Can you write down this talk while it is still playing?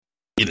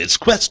In its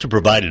quest to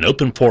provide an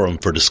open forum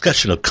for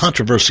discussion of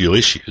controversial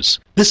issues,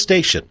 this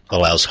station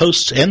allows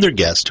hosts and their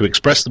guests to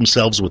express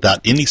themselves without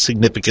any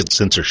significant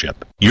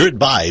censorship. You're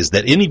advised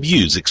that any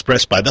views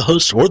expressed by the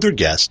hosts or their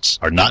guests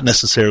are not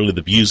necessarily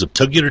the views of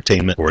Tug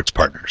Entertainment or its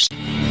partners.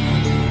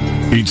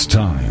 It's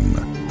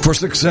time for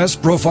Success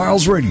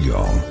Profiles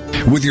Radio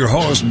with your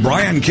host,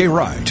 Brian K.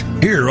 Wright,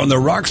 here on the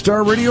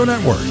Rockstar Radio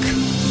Network.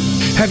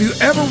 Have you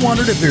ever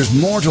wondered if there's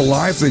more to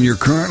life than you're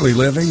currently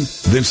living?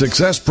 Then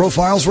Success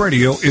Profiles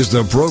Radio is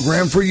the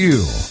program for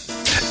you.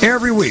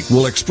 Every week,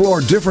 we'll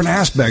explore different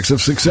aspects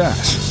of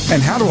success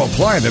and how to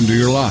apply them to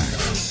your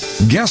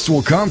life. Guests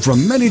will come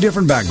from many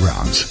different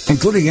backgrounds,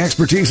 including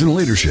expertise in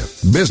leadership,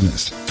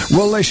 business,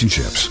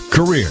 relationships,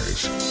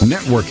 careers,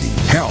 networking,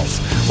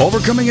 health,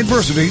 overcoming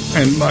adversity,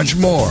 and much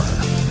more.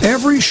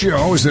 Every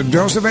show is a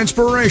dose of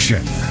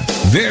inspiration.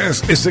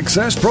 This is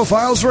Success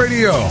Profiles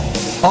Radio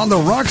on the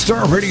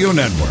Rockstar Radio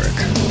Network.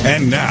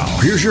 And now,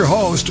 here's your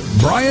host,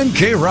 Brian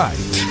K. Wright.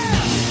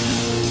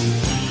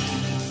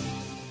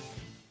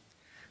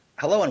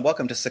 Hello and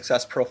welcome to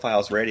Success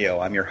Profiles Radio.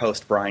 I'm your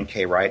host, Brian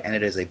K. Wright, and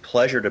it is a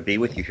pleasure to be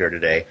with you here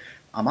today.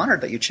 I'm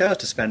honored that you chose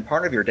to spend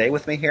part of your day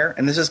with me here,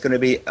 and this is going to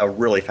be a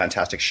really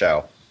fantastic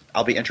show.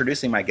 I'll be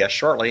introducing my guest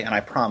shortly, and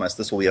I promise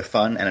this will be a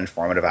fun and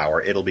informative hour.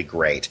 It'll be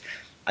great.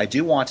 I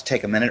do want to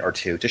take a minute or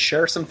two to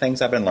share some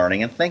things I've been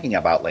learning and thinking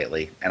about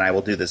lately, and I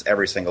will do this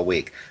every single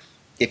week.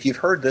 If you've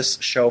heard this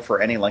show for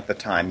any length of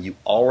time, you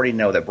already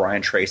know that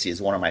Brian Tracy is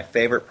one of my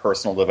favorite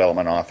personal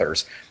development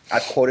authors.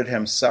 I've quoted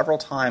him several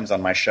times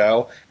on my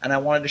show, and I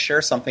wanted to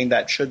share something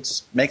that should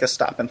make us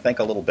stop and think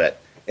a little bit.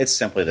 It's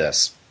simply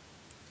this.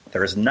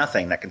 There is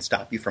nothing that can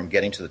stop you from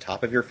getting to the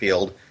top of your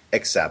field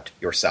except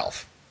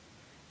yourself.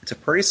 It's a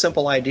pretty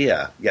simple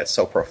idea, yet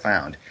so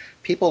profound.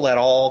 People let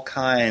all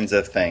kinds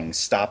of things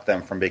stop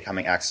them from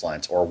becoming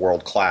excellent or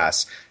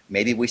world-class.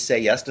 Maybe we say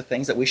yes to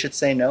things that we should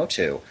say no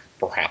to.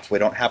 Perhaps we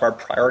don't have our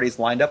priorities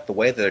lined up the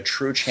way that a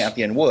true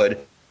champion would.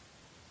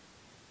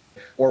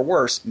 Or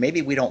worse,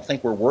 maybe we don't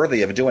think we're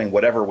worthy of doing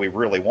whatever we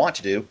really want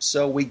to do,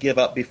 so we give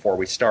up before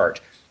we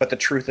start. But the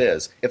truth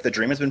is, if the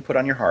dream has been put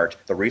on your heart,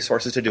 the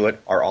resources to do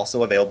it are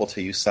also available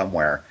to you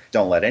somewhere.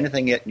 Don't let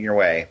anything get in your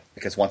way,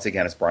 because once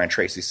again, as Brian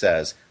Tracy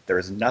says, there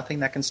is nothing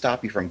that can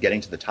stop you from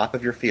getting to the top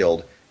of your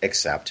field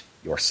except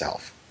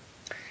yourself.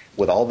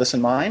 With all this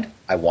in mind,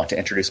 I want to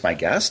introduce my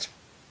guest.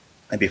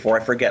 And before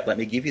I forget, let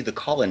me give you the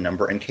call-in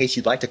number in case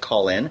you'd like to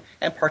call in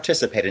and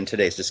participate in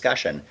today's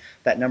discussion.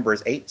 That number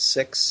is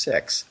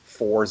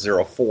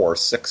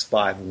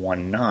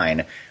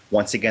 866-404-6519.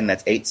 Once again,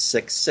 that's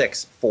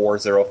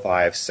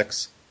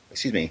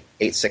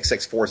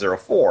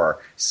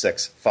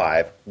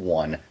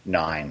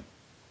 866-404-6519.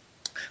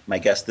 My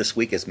guest this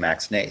week is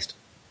Max Nast.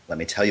 Let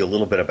me tell you a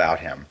little bit about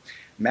him.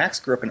 Max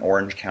grew up in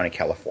Orange County,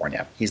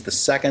 California. He's the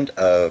second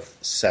of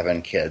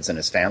 7 kids in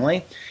his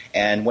family.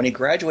 And when he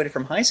graduated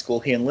from high school,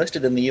 he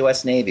enlisted in the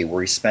U.S. Navy,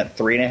 where he spent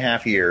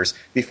 3.5 years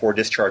before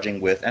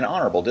discharging with an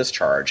honorable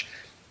discharge.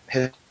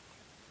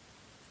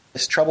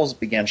 His troubles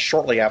began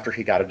shortly after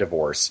he got a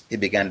divorce. He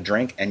began to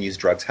drink and use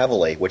drugs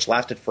heavily, which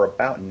lasted for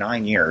about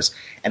 9 years.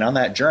 And on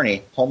that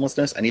journey,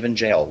 homelessness and even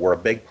jail were a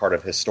big part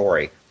of his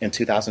story. In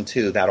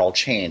 2002, that all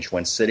changed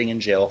when sitting in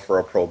jail for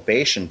a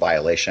probation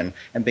violation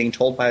and being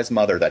told by his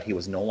mother that he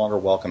was no longer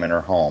welcome in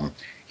her home.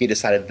 He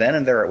decided then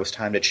and there it was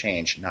time to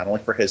change, not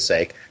only for his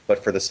sake,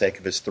 but for the sake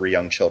of his 3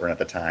 young children at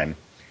the time.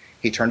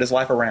 He turned his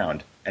life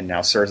around and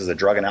now serves as a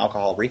drug and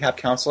alcohol rehab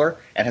counselor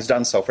and has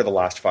done so for the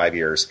last 5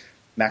 years.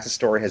 Max's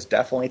story has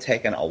definitely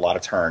taken a lot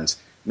of turns.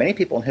 Many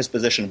people in his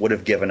position would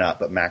have given up,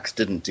 but Max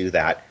didn't do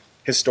that.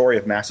 His story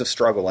of massive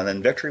struggle and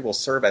then victory will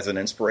serve as an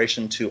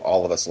inspiration to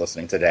all of us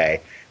listening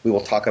today. We will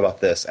talk about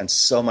this and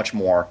so much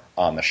more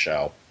on the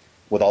show.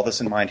 With all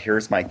this in mind,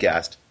 here's my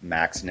guest,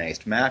 Max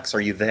Nast. Max, are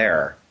you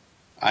there?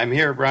 I'm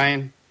here,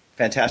 Brian.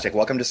 Fantastic.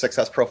 Welcome to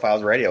Success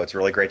Profiles Radio. It's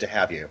really great to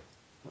have you.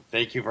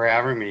 Thank you for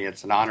having me.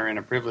 It's an honor and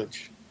a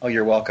privilege. Oh,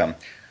 you're welcome.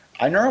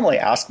 I normally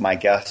ask my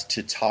guests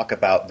to talk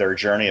about their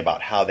journey,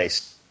 about how they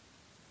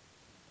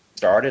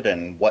started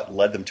and what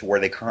led them to where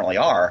they currently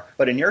are.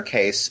 But in your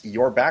case,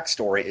 your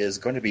backstory is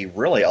going to be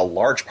really a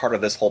large part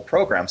of this whole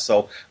program.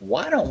 So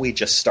why don't we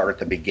just start at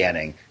the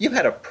beginning? You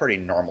had a pretty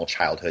normal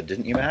childhood,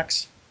 didn't you,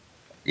 Max?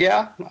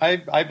 Yeah,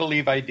 I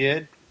believe I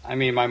did. I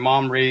mean, my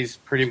mom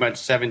raised pretty much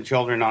 7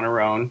 children on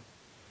her own.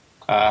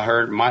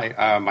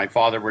 My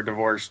father were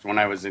divorced when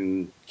I was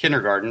in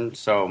kindergarten.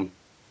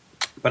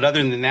 But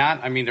other than that,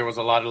 I mean, there was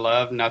a lot of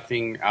love,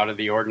 nothing out of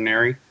the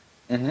ordinary.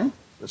 Mm-hmm.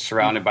 Was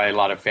surrounded by a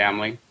lot of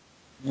family.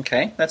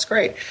 Okay, that's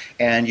great.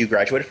 And you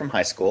graduated from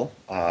high school,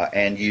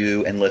 and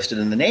you enlisted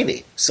in the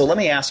Navy. So let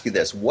me ask you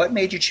this. What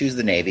made you choose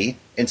the Navy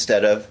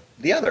instead of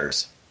the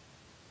others?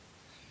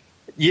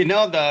 You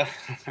know, the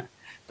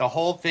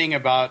whole thing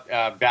about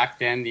back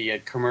then, the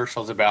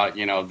commercials about,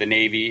 the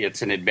Navy,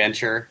 it's an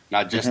adventure,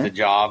 not just a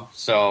job.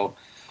 So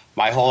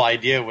my whole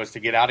idea was to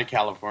get out of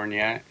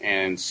California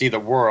and see the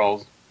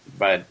world,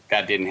 but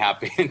that didn't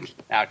happen,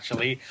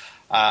 actually.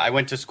 I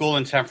went to school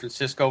in San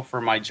Francisco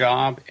for my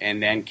job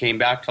and then came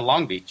back to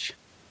Long Beach.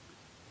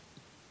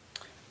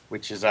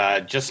 which is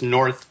just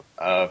north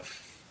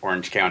of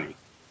Orange County.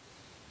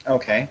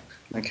 Okay.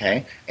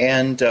 Okay.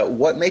 And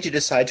what made you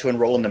decide to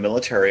enroll in the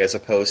military as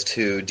opposed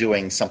to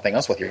doing something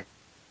else with your?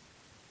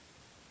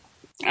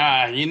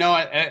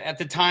 At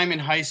the time in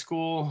high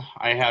school,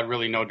 I had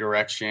really no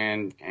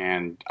direction,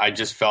 and I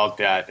just felt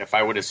that if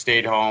I would have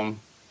stayed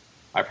home,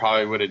 I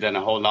probably would have done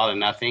a whole lot of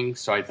nothing.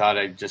 So I thought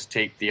I'd just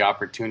take the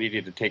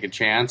opportunity to take a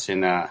chance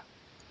and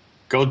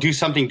go do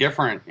something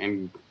different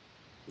and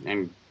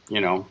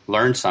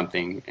learn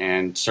something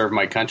and serve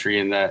my country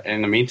in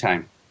the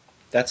meantime.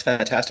 That's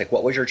fantastic.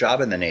 What was your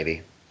job in the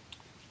Navy?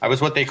 I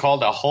was what they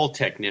called a hull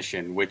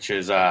technician, which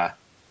is a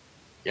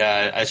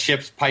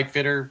ship's pipe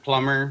fitter,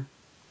 plumber,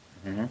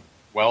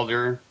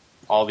 welder,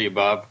 all the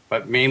above.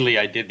 But mainly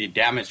I did the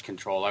damage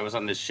control. I was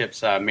on the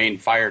ship's main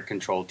fire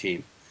control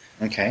team.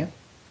 Okay.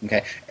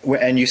 Okay.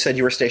 And you said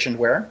you were stationed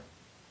where?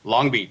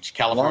 Long Beach,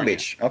 California. Long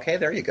Beach. Okay,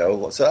 there you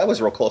go. So that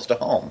was real close to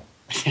home.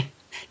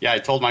 Yeah, I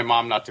told my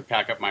mom not to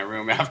pack up my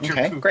room after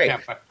boot great.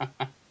 camp.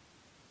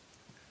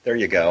 There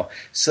you go.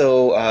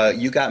 So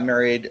you got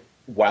married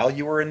while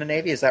you were in the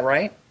Navy, is that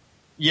right?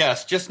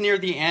 Yes, just near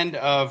the end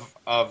of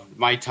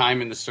my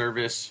time in the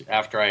service,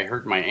 after I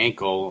hurt my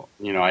ankle,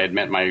 I had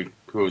met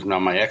who was now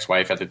my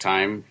ex-wife at the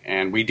time,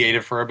 and we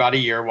dated for about a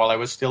year while I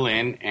was still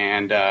in,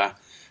 and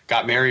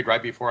got married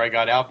right before I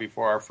got out,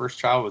 before our first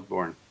child was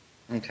born.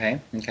 Okay,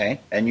 okay.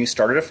 And you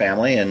started a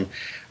family, and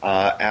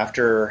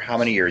after how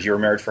many years? You were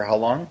married for how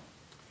long?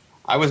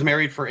 I was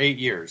married for 8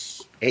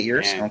 years. 8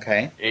 years? And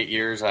okay. 8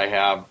 years. I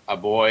have a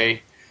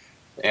boy,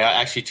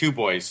 actually 2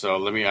 boys,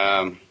 so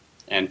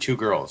and 2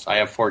 girls. I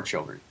have 4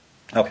 children.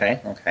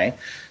 Okay, okay.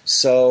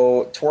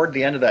 So toward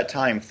the end of that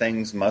time,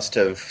 things must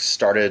have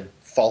started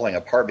falling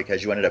apart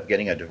because you ended up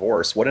getting a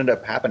divorce. What ended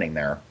up happening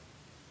there?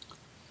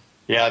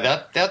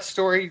 Yeah, that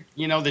story,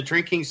 the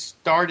drinking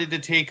started to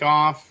take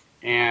off,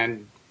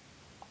 and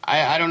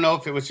I don't know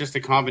if it was just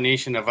a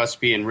combination of us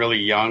being really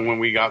young when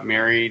we got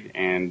married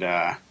and,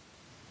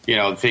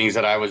 things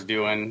that I was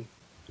doing,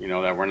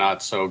 that were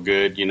not so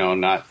good,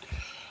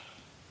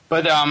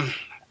 But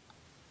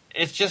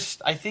it's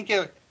just, I think,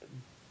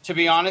 to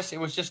be honest, it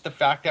was just the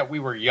fact that we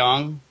were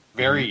young,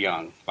 very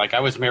young. Like I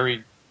was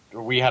married,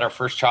 we had our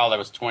first child, I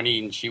was 20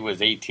 and she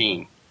was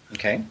 18.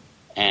 Okay.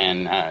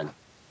 And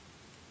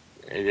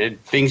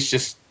things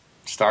just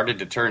started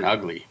to turn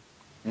ugly.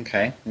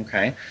 Okay,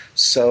 okay.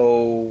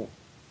 So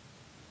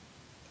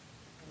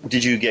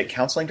did you get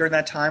counseling during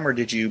that time, or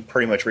did you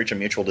pretty much reach a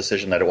mutual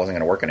decision that it wasn't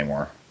going to work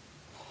anymore?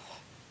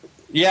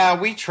 Yeah,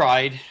 we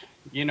tried.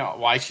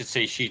 I should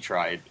say she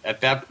tried.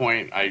 At that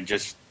point,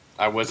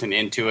 I wasn't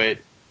into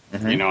it,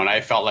 and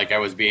I felt like I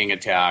was being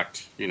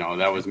attacked.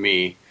 That was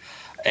me.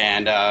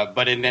 And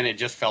then it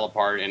just fell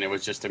apart, and it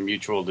was just a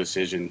mutual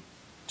decision.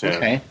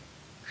 Okay.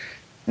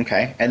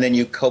 Okay. And then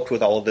you coped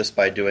with all of this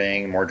by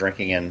doing more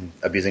drinking and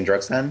abusing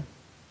drugs then?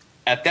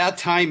 At that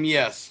time,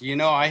 yes.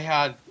 I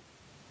had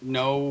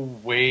no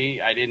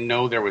way. I didn't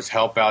know there was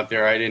help out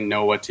there. I didn't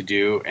know what to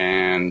do.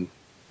 And,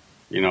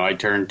 I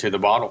turned to the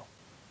bottle.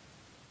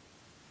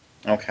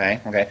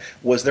 Okay. Okay.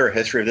 Was there a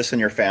history of this in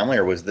your family,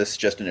 or was this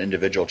just an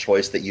individual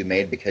choice that you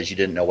made because you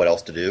didn't know what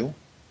else to do?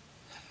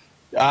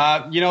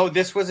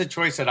 This was a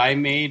choice that I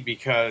made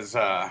because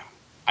I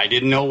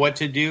didn't know what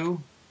to do.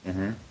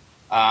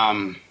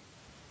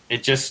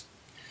 It just,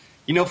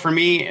 for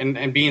me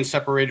and being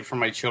separated from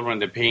my children,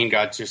 the pain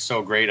got just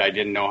so great. I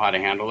didn't know how to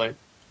handle it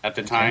at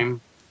the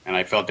time. And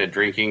I felt that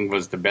drinking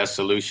was the best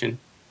solution.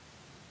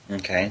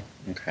 Okay.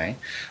 Okay.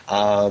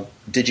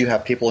 Did you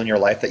have people in your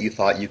life that you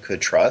thought you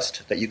could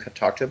trust, that you could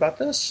talk to about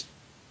this?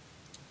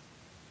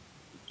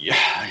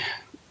 Yeah.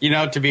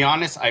 To be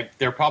honest,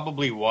 there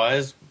probably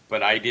was,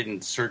 but I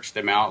didn't search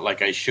them out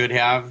like I should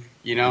have.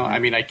 I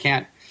mean, I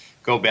can't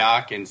go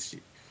back and see.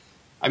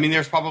 I mean,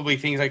 there's probably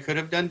things I could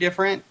have done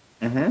different,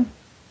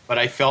 but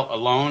I felt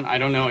alone. I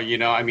don't know,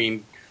 I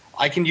mean,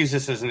 I can use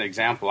this as an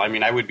example. I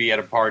mean, I would be at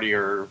a party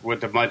or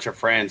with a bunch of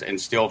friends and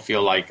still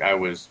feel like I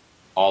was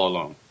all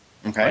alone.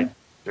 Okay. Like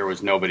there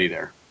was nobody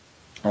there.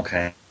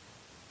 Okay.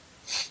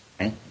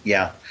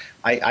 Yeah.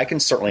 I can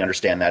certainly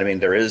understand that. I mean,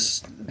 there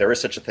is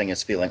such a thing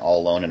as feeling all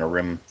alone in a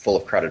room full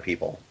of crowded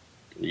people.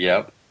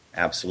 Yep.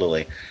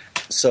 Absolutely.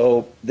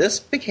 So this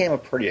became a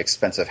pretty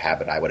expensive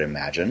habit, I would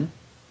imagine.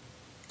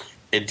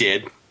 It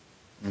did.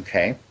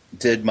 Okay.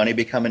 Did money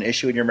become an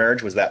issue in your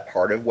marriage? Was that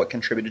part of what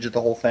contributed to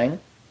the whole thing?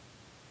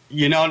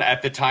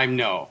 At the time,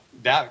 no.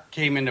 That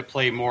came into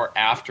play more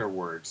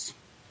afterwards,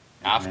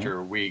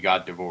 after we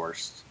got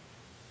divorced.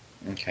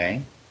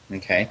 Okay.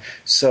 Okay.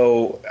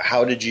 So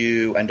how did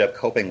you end up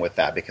coping with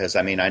that? Because,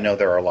 I mean, I know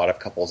there are a lot of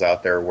couples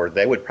out there where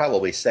they would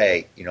probably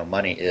say,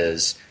 money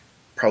is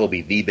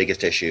probably the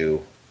biggest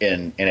issue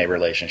in a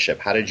relationship.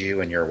 How did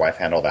you and your wife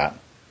handle that?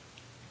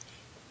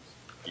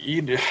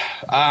 Even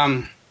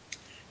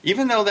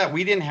though that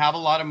we didn't have a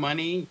lot of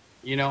money,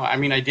 I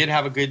mean, I did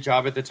have a good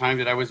job at the time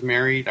that I was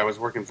married. I was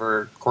working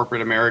for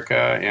corporate America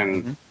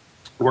and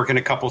working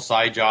a couple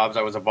side jobs.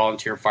 I was a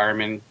volunteer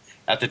fireman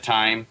at the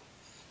time.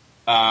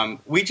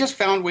 We just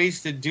found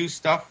ways to do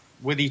stuff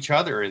with each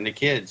other and the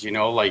kids,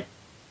 like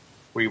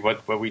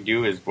what we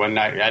do is one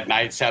night at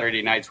night,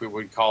 Saturday nights, we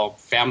would call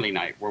family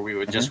night, where we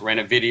would just rent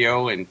a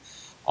video and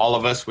all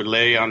of us would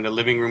lay on the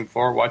living room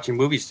floor watching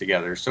movies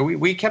together. So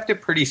we kept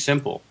it pretty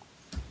simple.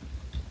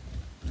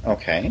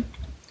 Okay.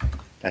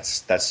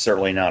 That's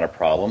certainly not a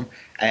problem.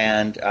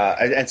 And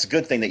it's a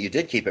good thing that you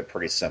did keep it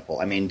pretty simple.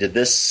 I mean, did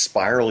this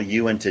spiral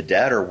you into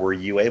debt, or were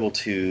you able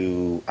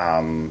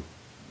to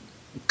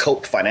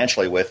cope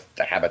financially with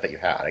the habit that you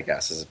had, I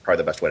guess, is probably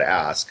the best way to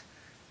ask.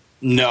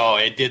 No,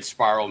 it did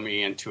spiral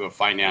me into a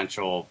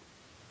financial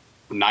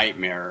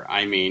nightmare.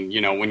 I mean,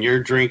 when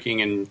you're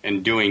drinking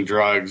and doing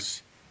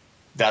drugs,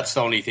 that's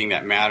the only thing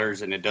that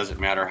matters, and it doesn't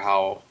matter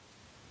how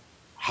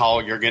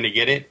you're going to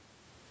get it.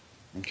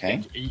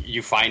 Okay.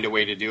 You find a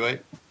way to do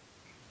it.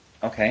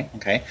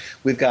 Okay.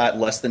 We've got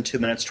less than 2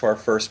 minutes to our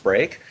first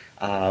break.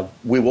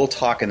 We will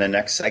talk in the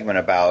next segment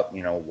about,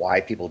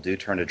 why people do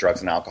turn to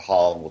drugs and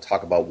alcohol, and we'll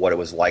talk about what it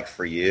was like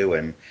for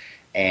you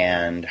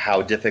and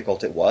how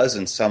difficult it was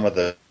and some of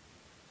the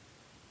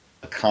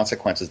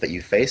consequences that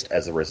you faced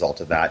as a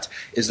result of that.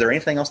 Is there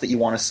anything else that you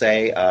want to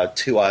say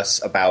to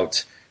us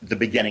about the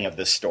beginning of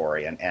this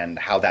story and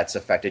how that's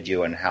affected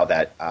you and how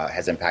that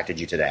has impacted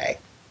you today?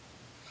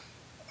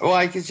 Well,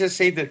 I could just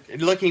say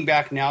that looking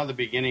back now, the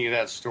beginning of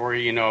that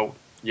story,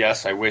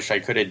 yes, I wish I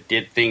could have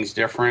did things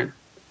different,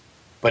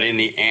 but in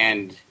the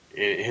end,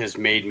 it has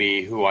made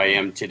me who I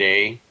am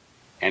today,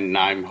 and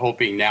I'm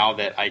hoping now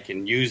that I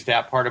can use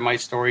that part of my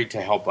story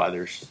to help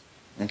others.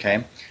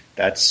 Okay.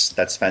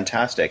 That's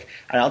fantastic.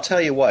 And I'll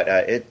tell you what,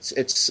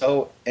 it's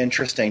so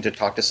interesting to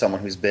talk to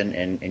someone who's been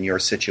in your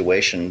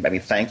situation. I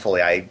mean,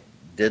 thankfully, I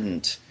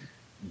didn't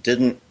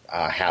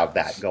have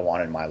that go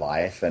on in my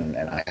life, and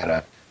I had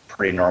a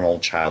pretty normal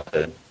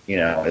childhood,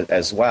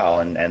 as well,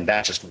 and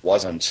that just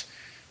wasn't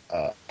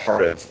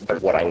part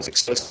of what I was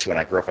exposed to. And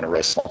I grew up in a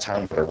really small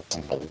town where there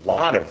wasn't a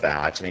lot of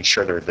that. I mean,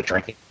 sure, the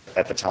drinking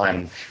at the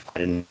time, I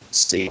didn't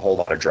see a whole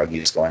lot of drug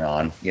use going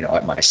on,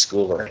 at my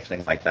school or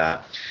anything like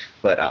that.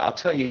 But I'll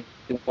tell you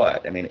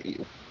what, I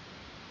mean,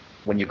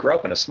 when you grow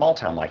up in a small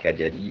town like I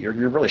did, you're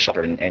really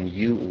sheltered, and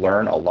you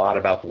learn a lot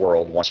about the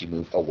world once you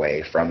move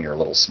away from your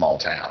little small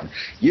town.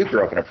 You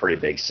grew up in a pretty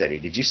big city.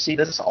 Did you see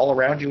this all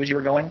around you as you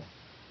were going?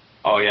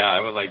 Oh, yeah,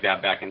 it was like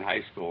that back in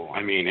high school.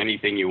 I mean,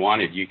 anything you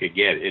wanted, you could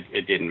get.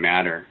 It didn't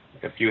matter.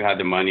 If you had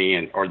the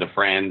money or the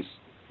friends,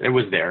 it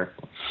was there.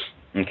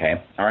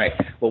 Okay. All right.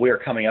 Well, we are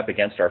coming up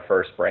against our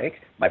first break.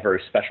 My very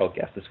special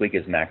guest this week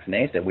is Max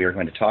Nace, and we are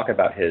going to talk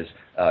about his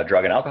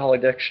drug and alcohol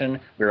addiction.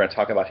 We're going to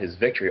talk about his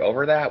victory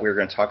over that. We're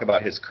going to talk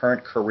about his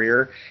current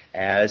career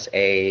as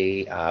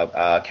a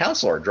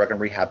counselor, drug and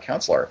rehab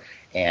counselor.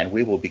 And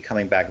we will be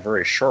coming back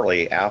very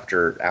shortly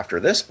after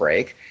this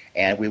break,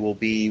 and we will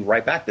be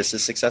right back. This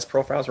is Success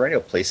Profiles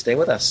Radio. Please stay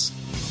with us.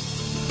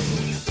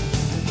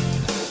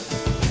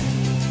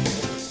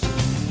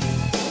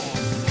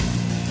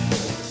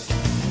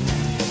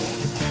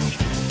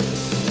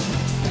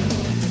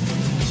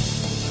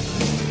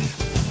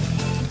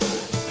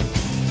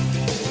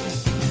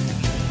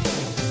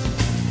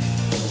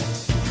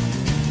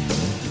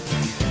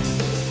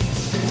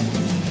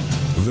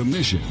 The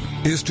mission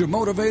is to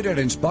motivate and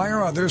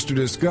inspire others to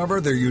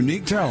discover their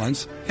unique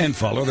talents and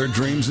follow their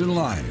dreams in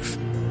life.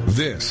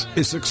 This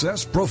is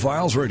Success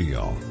Profiles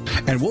Radio,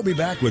 and we'll be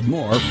back with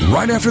more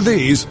right after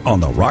these on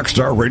the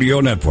Rockstar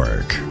Radio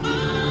Network.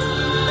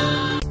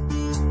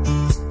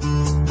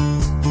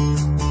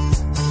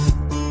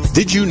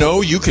 Did you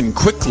know you can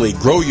quickly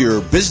grow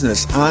your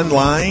business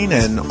online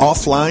and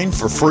offline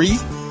for free?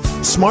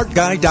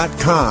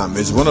 SmartGuy.com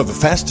is one of the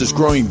fastest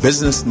growing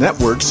business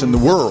networks in the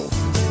world,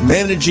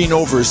 managing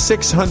over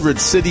 600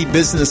 city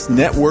business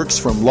networks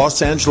from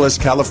Los Angeles,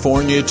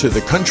 California to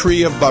the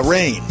country of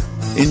Bahrain.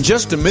 In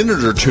just a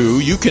minute or two,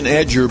 you can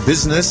add your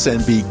business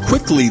and be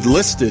quickly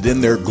listed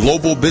in their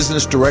global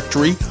business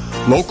directory,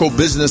 local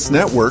business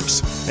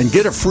networks, and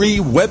get a free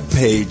web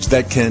page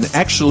that can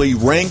actually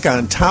rank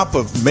on top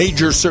of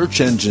major search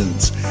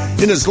engines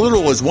in as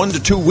little as 1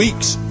 to 2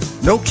 weeks.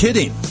 No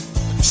kidding.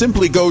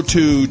 Simply go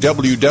to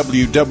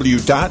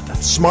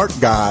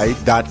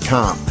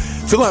www.smartguy.com.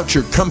 Fill out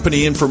your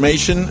company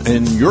information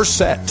and you're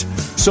set.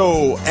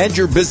 So add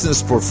your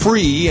business for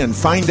free and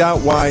find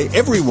out why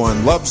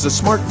everyone loves a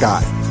smart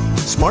guy.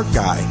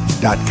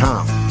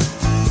 SmartGuy.com.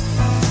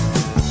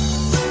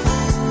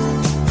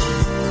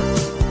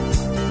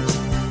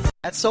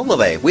 At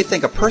Solivay, we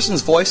think a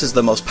person's voice is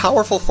the most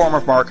powerful form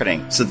of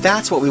marketing, so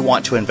that's what we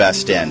want to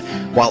invest in.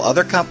 While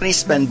other companies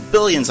spend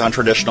billions on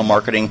traditional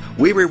marketing,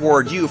 we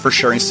reward you for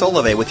sharing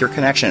Solivay with your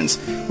connections.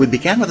 We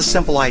began with a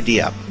simple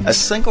idea. A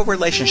single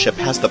relationship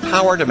has the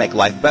power to make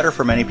life better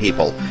for many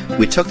people.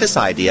 We took this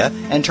idea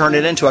and turned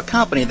it into a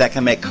company that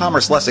can make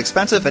commerce less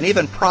expensive and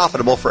even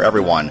profitable for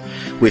everyone.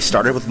 We've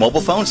started with mobile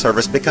phone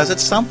service because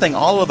it's something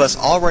all of us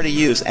already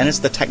use, and it's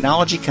the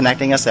technology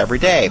connecting us every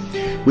day.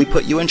 We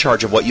put you in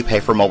charge of what you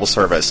pay for mobile service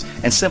service.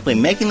 And simply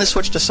making the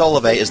switch to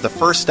Solivay is the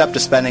first step to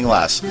spending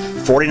less.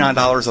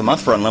 $49 a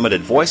month for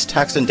unlimited voice,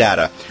 text, and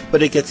data.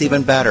 But it gets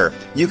even better.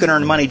 You can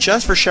earn money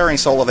just for sharing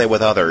Solivay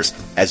with others.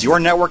 As your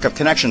network of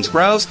connections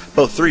grows,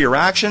 both through your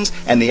actions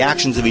and the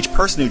actions of each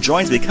person who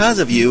joins because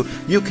of you,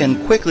 you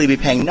can quickly be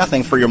paying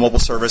nothing for your mobile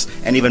service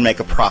and even make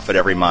a profit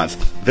every month.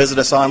 Visit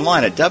us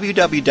online at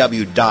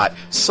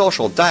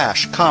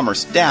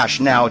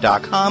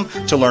www.social-commerce-now.com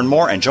to learn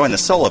more and join the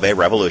Solivay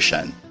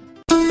revolution.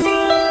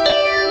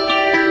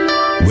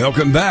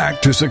 Welcome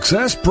back to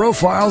Success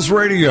Profiles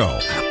Radio.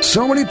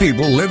 So many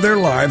people live their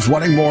lives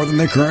wanting more than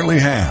they currently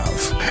have.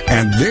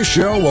 And this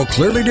show will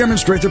clearly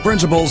demonstrate the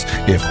principles,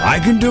 if I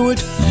can do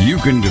it, you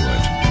can do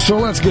it. So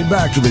let's get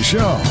back to the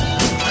show.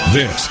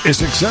 This is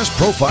Success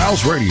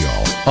Profiles Radio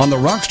on the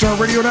Rockstar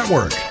Radio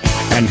Network.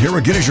 And here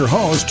again is your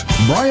host,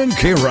 Brian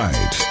K.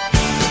 Wright.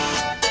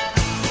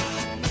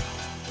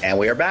 And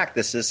we are back.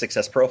 This is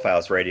Success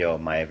Profiles Radio.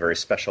 My very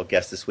special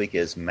guest this week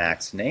is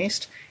Max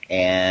Nast,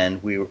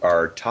 and we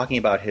are talking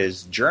about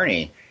his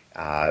journey.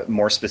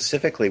 More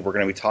specifically, we're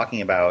going to be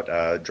talking about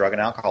drug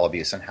and alcohol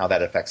abuse and how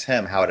that affects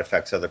him, how it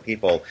affects other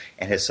people,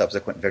 and his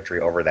subsequent victory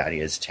over that. He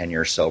is 10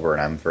 years sober,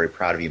 and I'm very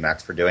proud of you,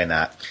 Max, for doing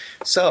that.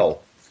 So,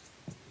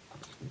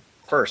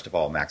 first of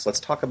all, Max, let's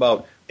talk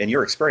about, in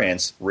your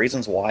experience,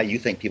 reasons why you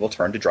think people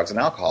turn to drugs and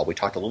alcohol. We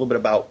talked a little bit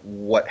about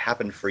what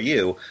happened for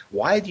you.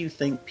 Why do you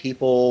think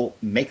people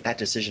make that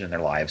decision in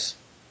their lives?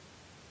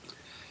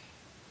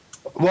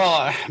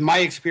 Well, my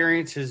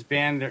experience has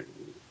been that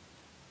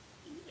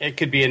it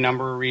could be a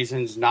number of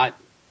reasons, not,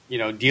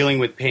 dealing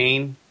with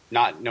pain,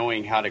 not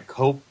knowing how to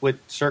cope with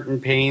certain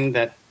pain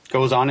that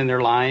goes on in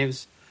their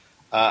lives,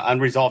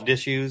 unresolved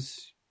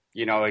issues.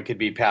 It could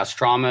be past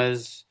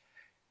traumas.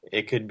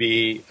 It could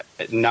be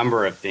a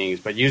number of things,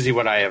 but usually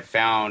what I have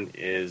found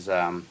is,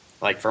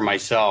 like for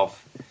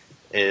myself,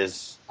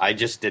 is I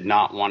just did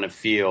not want to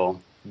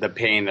feel the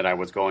pain that I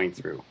was going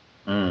through.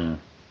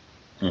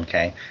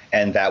 Okay.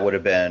 And that would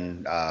have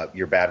been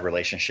your bad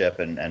relationship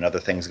and other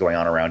things going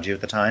on around you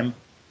at the time?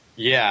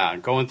 Yeah,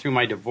 going through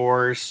my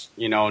divorce,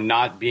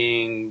 not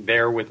being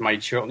there with my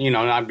children,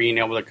 not being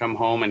able to come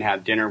home and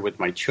have dinner with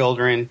my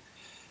children.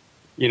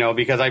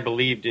 Because I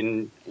believed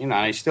in,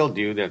 I still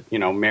do, that,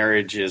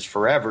 marriage is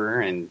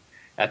forever. And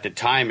at the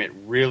time, it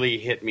really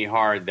hit me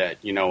hard that,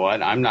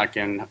 I'm not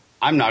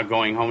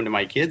going home to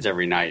my kids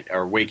every night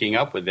or waking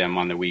up with them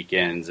on the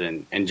weekends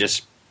and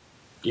just,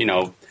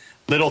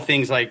 little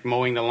things like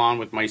mowing the lawn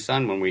with my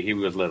son when he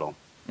was little.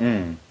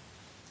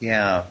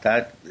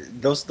 Yeah,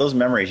 those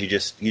memories, you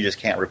just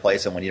can't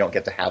replace them when you don't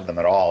get to have them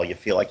at all. You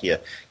feel like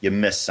you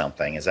miss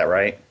something. Is that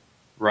right?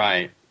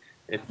 Right.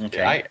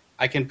 Okay.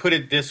 I can put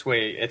it this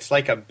way. It's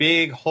like a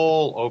big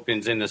hole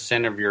opens in the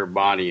center of your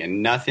body,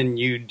 and nothing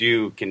you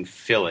do can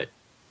fill it.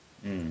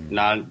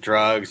 Not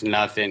drugs,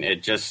 nothing.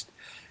 It just,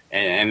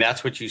 and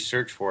that's what you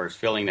search for, is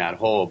filling that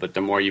hole. But the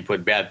more you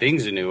put bad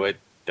things into it,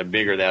 the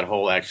bigger that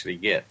hole actually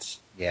gets.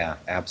 Yeah,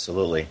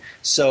 absolutely.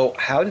 So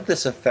how did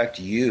this affect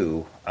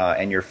you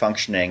and your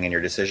functioning and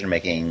your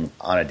decision-making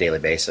on a daily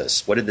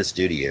basis? What did this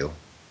do to you?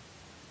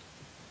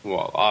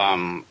 Well,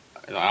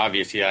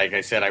 obviously, like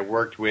I said, I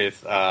worked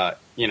with, I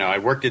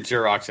worked at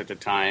Xerox at the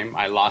time.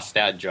 I lost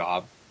that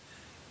job.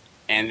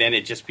 And then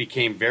it just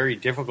became very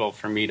difficult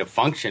for me to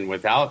function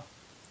without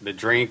the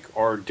drink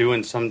or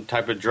doing some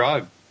type of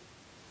drug.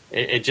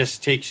 It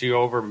just takes you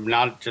over,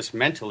 not just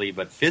mentally,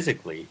 but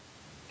physically.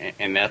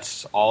 And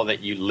that's all that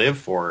you live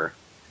for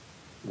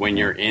when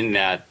you're in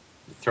that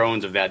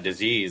throes of that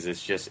disease.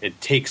 It's just, it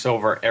takes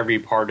over every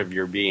part of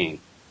your being.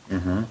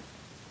 Mm-hmm.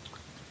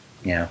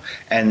 Yeah.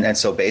 And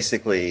so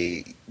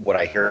basically what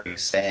I hear you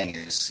saying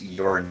is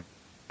your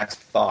next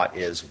thought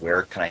is,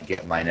 where can I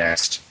get my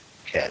next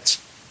hit?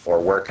 Or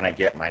where can I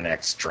get my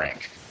next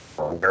drink?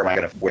 Or where am I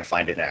going to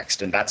find it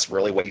next? And that's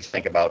really what you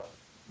think about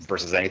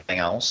versus anything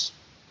else?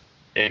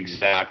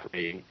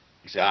 Exactly.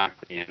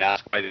 And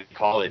that's why they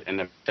call it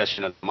an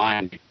obsession of the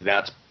mind, because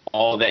that's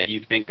all that you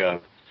think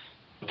of.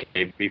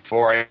 Okay,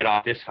 before I get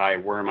off this high,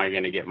 where am I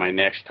going to get my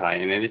next high?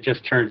 And then it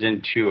just turns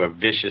into a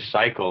vicious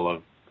cycle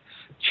of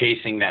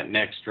chasing that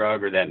next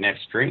drug or that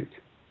next drink.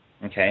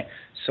 Okay.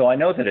 So I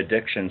know that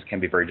addictions can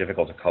be very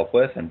difficult to cope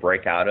with and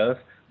break out of.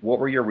 What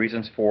were your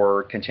reasons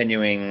for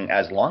continuing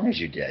as long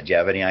as you did? Do you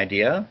have any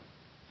idea?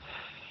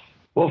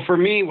 Well, for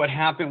me, what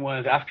happened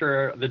was,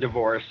 after the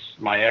divorce,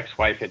 my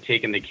ex-wife had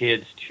taken the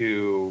kids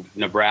to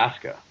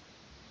Nebraska,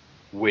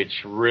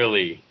 which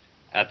really,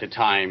 at the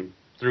time,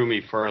 threw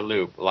me for a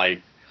loop.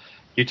 Like,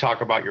 you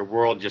talk about your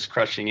world just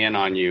crushing in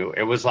on you.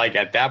 It was like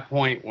at that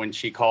point when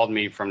she called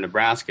me from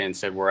Nebraska and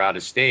said, we're out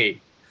of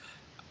state,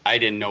 I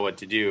didn't know what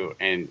to do.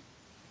 And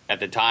at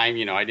the time,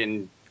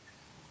 I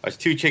was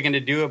too chicken to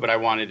do it, but I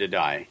wanted to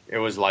die. It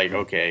was like,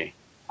 okay,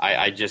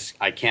 I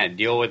can't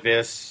deal with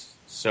this.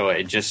 So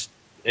it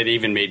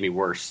even made me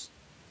worse.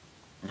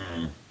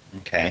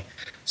 Okay.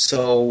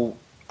 So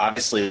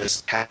obviously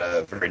this had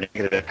a very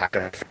negative impact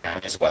on your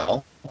family as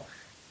well.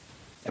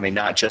 I mean,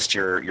 not just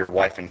your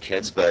wife and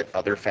kids, but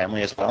other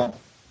family as well.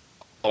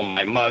 Oh,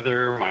 my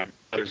mother, my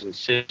brothers and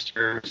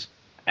sisters,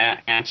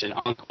 aunts and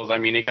uncles. I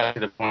mean, it got to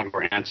the point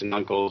where aunts and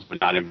uncles would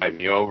not invite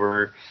me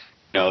over.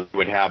 They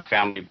would have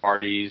family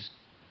parties.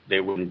 They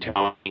wouldn't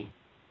tell me.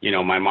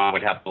 My mom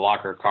would have to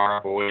lock her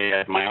car away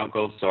at my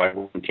uncle's so I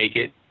wouldn't take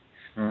it.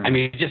 I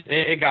mean,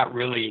 it got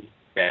really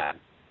bad.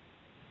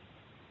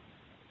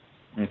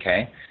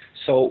 Okay.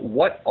 So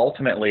what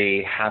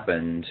ultimately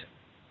happened?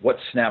 What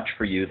snapped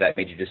for you that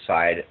made you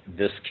decide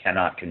this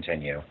cannot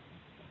continue?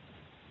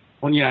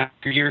 Well,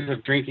 after years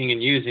of drinking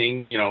and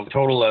using, a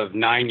total of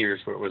 9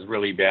 years where it was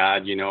really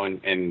bad,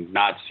 and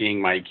not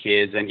seeing my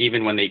kids. And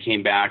even when they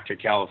came back to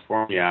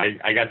California,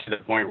 I got to the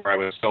point where I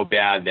was so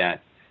bad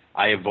that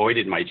I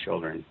avoided my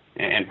children.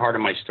 And part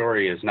of my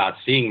story is not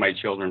seeing my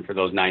children for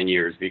those 9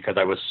 years because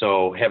I was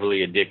so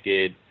heavily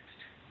addicted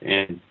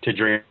to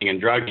drinking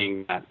and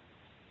drugging that,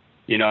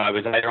 I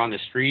was either on the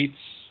streets,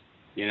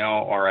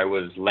 or I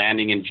was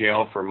landing in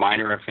jail for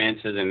minor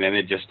offenses, and then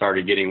it just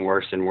started getting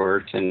worse and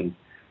worse. And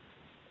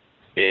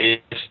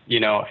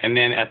and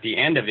then at the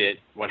end of it,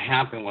 what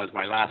happened was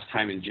my last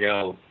time in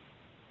jail,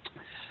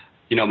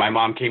 my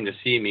mom came to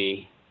see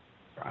me,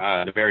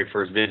 the very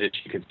first visit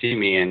she could see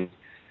me, and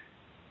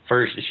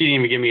first, she didn't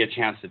even give me a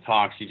chance to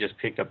talk. She just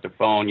picked up the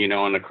phone,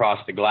 and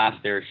across the glass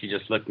there, she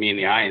just looked me in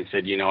the eye and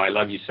said, I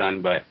love you,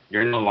 son, but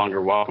you're no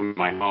longer welcome in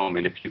my home,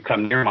 and if you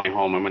come near my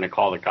home, I'm going to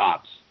call the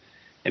cops.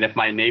 And if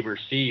my neighbors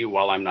see you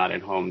while I'm not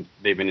at home,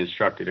 they've been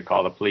instructed to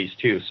call the police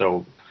too.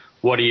 So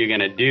what are you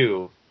going to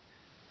do?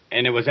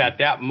 And it was at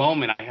that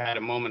moment I had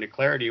a moment of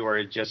clarity where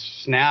it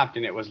just snapped,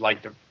 and it was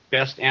like the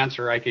best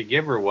answer I could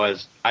give her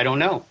was, I don't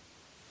know.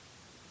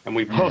 And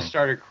we both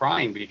started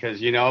crying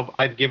because,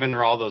 I'd given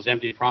her all those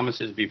empty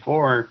promises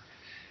before.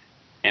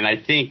 And I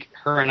think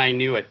her and I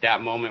knew at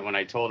that moment when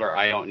I told her,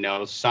 I don't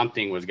know,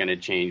 something was going to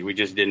change. We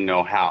just didn't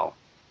know how.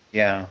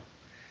 Yeah.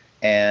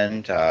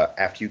 And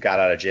after you got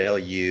out of jail,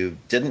 you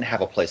didn't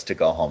have a place to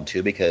go home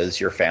to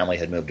because your family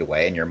had moved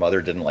away and your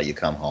mother didn't let you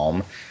come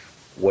home.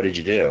 What did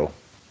you do?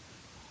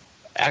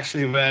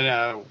 Actually,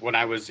 when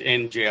I was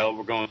in jail,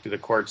 we're going through the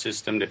court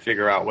system to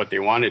figure out what they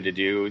wanted to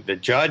do. The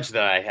judge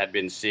that I had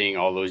been seeing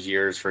all those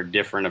years for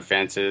different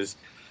offenses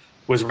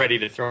was ready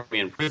to throw me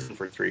in prison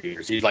for 3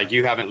 years. He's like,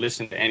 you haven't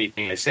listened to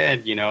anything I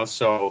said,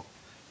 so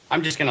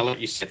I'm just going to let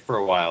you sit for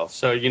a while.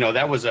 So,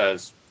 that was a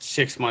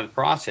 6-month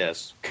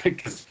process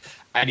because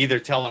I'd either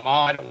tell him,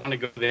 I don't want to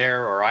go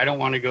there, or I don't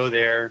want to go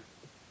there.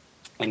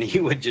 And he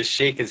would just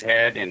shake his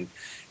head. And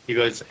he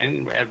goes,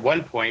 and at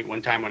one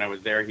time when I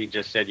was there, he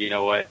just said, you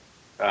know what?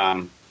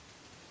 I'm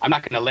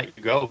not going to let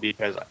you go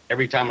because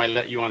every time I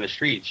let you on the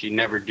streets, you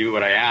never do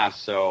what I ask.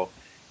 So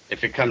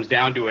if it comes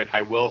down to it,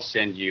 I will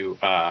send you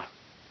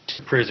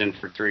to prison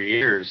for 3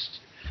 years.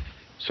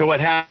 So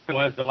what happened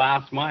was the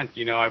last month,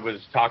 I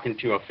was talking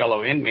to a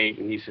fellow inmate,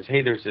 and he says,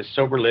 hey, there's this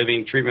sober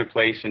living treatment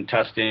place in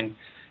Tustin.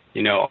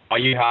 All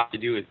you have to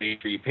do is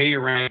make sure you pay your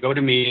rent, go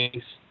to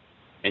meetings,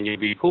 and you'll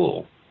be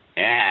cool.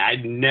 And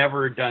I'd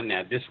never done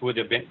that. This would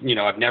have been,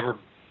 I've never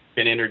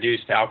been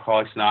introduced to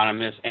Alcoholics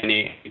Anonymous,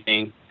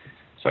 anything.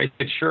 So I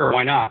said, sure,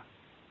 why not?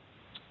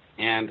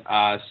 And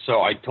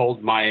so I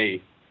told my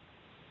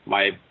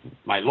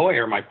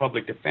lawyer, my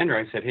public defender,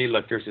 I said, hey,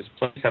 look, there's this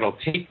place that'll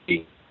take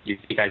me. You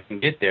think I can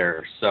get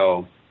there?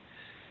 So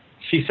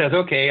she says,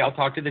 okay, I'll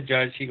talk to the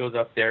judge. She goes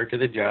up there to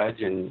the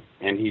judge, and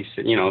he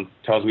said,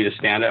 tells me to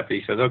stand up.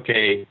 He says,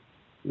 okay,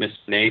 Miss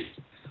Nace,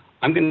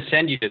 I'm going to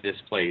send you to this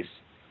place,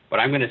 but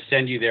I'm going to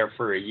send you there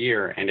for a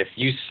year. And if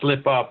you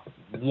slip up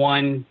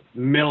 1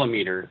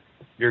 millimeter,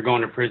 you're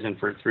going to prison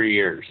for 3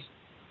 years.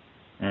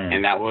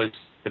 And that was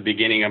the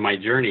beginning of my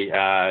journey.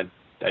 I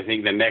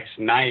think the next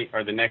night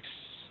or the next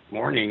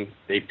morning,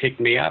 they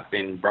picked me up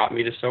and brought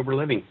me to sober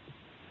living.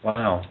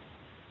 Wow.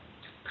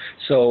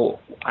 So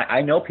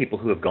I know people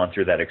who have gone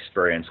through that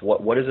experience.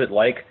 What is it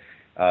like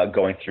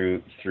going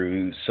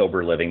through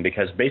sober living?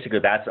 Because basically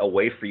that's a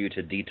way for you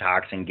to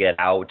detox and get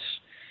out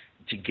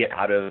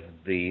of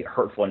the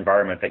hurtful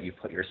environment that you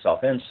put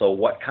yourself in. So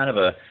what kind of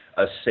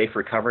a safe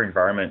recovery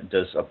environment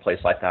does a place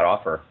like that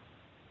offer?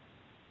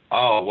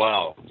 Oh,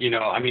 well,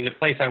 the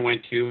place I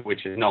went to,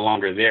 which is no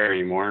longer there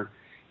anymore,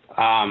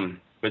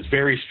 was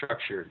very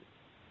structured.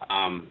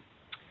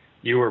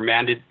 It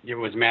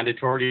was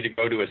mandatory to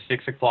go to a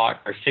 6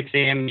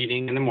 a.m.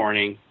 meeting in the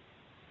morning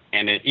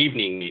and an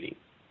evening meeting.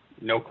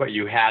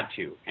 You had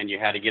to, and you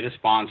had to get a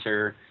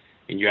sponsor,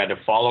 and you had to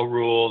follow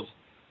rules.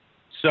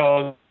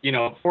 So,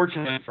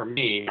 fortunately for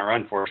me, or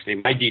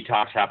unfortunately, my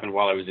detox happened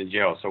while I was in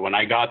jail. So when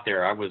I got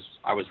there, I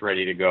was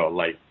ready to go,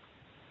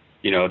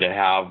 to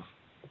have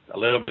a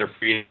little bit of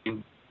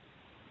freedom.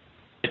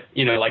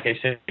 Like I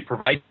said, they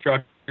provide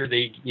structure.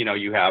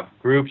 You have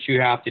groups you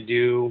have to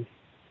do,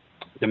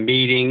 the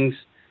meetings,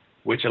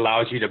 which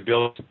allows you to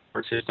build a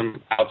support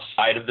system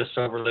outside of the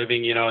sober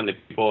living, and the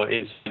people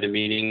inside the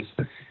meetings.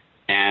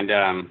 And,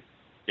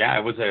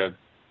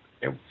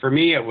 for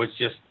me, it was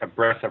just a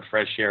breath of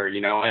fresh air,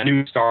 a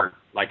new start.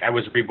 Like I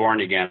was reborn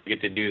again. I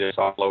get to do this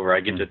all over. I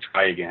get to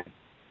try again.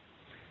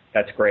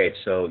 That's great.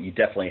 So you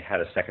definitely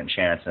had a second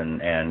chance,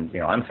 and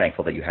I'm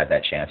thankful that you had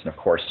that chance, and of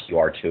course you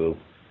are too,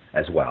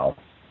 as well.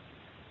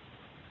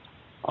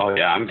 Oh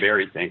yeah, I'm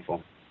very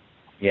thankful.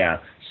 Yeah.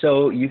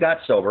 So you got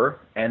sober,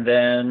 and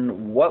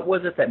then what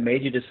was it that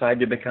made you decide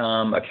to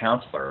become a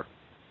counselor?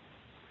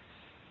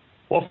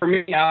 Well, for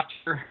me,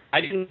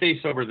 I didn't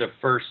stay sober the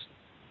first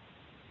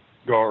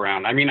go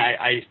around. I mean,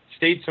 I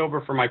stayed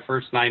sober for my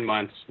first 9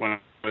 months when I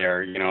was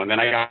there, and then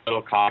I got a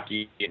little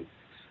cocky and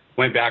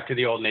went back to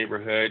the old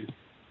neighborhood.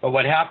 But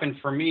what happened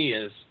for me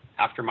is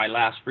after my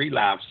last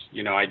relapse,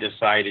 I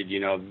decided,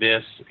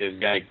 this is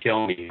going to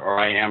kill me, or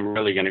I am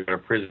really going to go to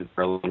prison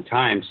for a long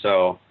time.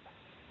 So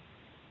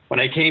when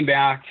I came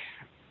back,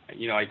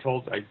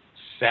 I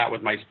sat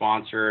with my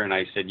sponsor and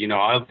I said,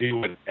 I'll do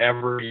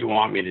whatever you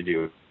want me to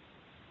do.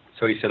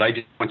 So he said, I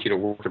just want you to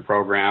work the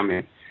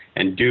program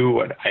and do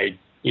what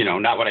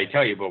not what I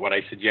tell you, but what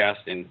I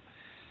suggest. And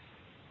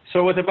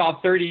so with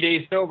about 30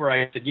 days sober,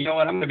 I said, you know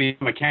what, I'm going to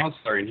become a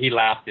counselor. And he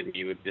laughed at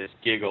me with this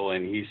giggle,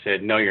 and he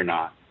said, no, you're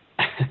not.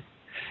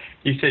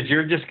 He said,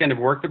 you're just going to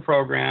work the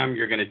program.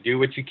 You're going to do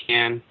what you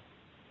can,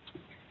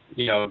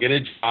 get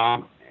a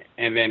job.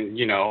 And then,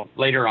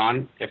 later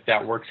on, if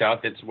that works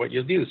out, that's what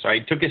you'll do. So I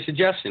took a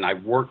suggestion. I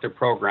worked the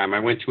program. I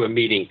went to a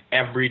meeting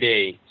every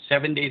day,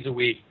 7 days a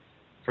week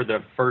for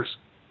the first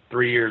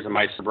 3 years of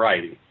my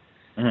sobriety.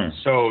 Mm.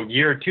 So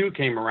year 2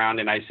 came around,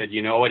 and I said,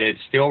 you know what, it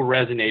still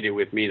resonated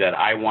with me that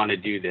I want to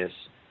do this.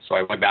 So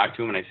I went back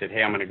to him, and I said,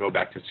 hey, I'm going to go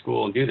back to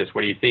school and do this.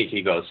 What do you think?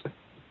 He goes,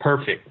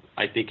 perfect.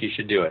 I think you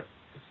should do it.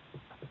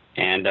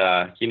 And,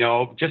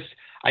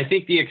 I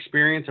think the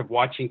experience of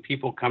watching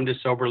people come to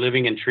sober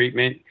living and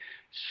treatment,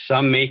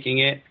 some making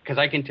it, because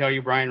I can tell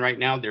you, Brian, right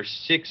now, there's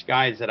 6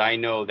 guys that I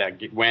know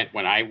that went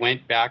when I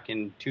went back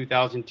in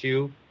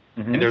 2002,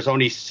 mm-hmm. and there's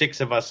only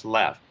 6 of us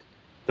left.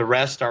 The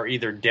rest are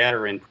either dead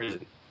or in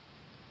prison.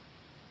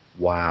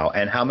 Wow.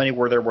 And how many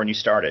were there when you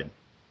started?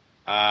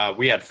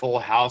 We had full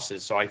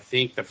houses, so I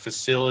think the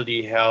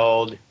facility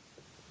held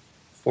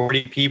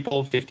 40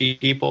 people, 50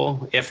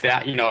 people, if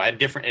that, and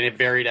it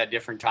varied at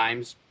different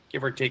times,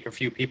 give or take a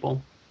few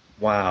people.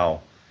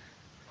 Wow.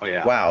 Oh,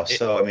 yeah. Wow.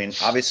 So,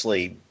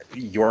 obviously,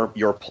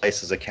 your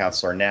place as a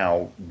counselor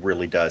now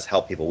really does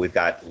help people. We've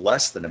got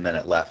less than a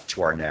minute left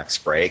to our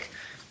next break.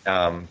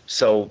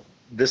 So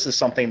this is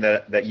something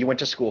that you went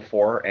to school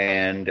for,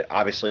 and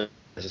obviously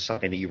this is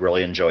something that you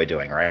really enjoy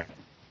doing, right?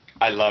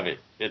 I love it.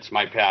 It's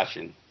my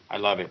passion. I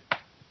love it.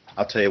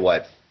 I'll tell you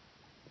what.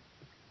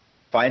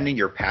 Finding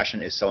your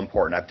passion is so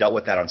important. I've dealt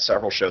with that on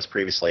several shows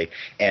previously,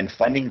 and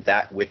finding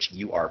that which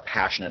you are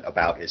passionate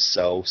about is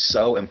so,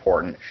 so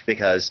important,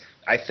 because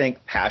I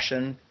think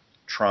passion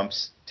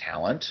trumps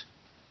talent.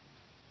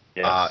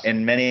 Yes.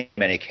 In many,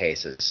 many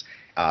cases.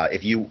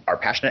 If you are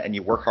passionate and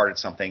you work hard at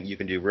something, you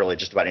can do really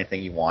just about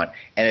anything you want.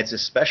 And it's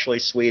especially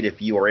sweet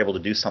if you are able to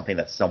do something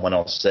that someone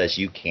else says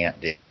you can't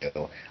do.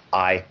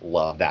 I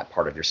love that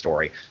part of your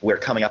story. We're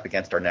coming up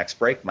against our next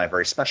break. My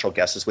very special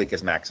guest this week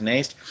is Max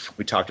Naist.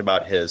 We talked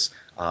about his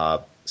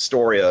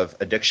story of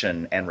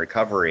addiction and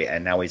recovery,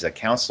 and now he's a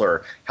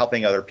counselor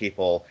helping other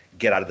people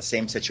get out of the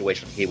same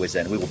situation he was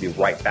in. We will be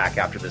right back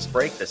after this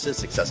break. This is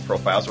Success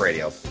Profiles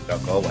Radio.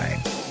 Don't go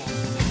away.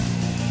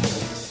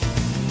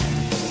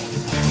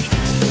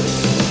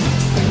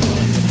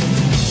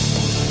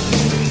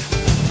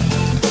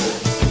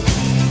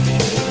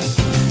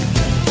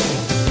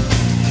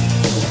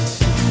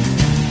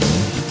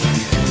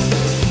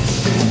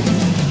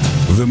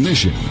 The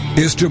mission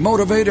is to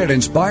motivate and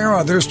inspire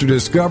others to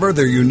discover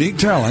their unique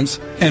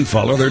talents and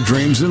follow their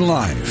dreams in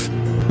life.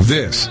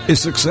 This is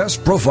Success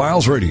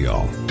Profiles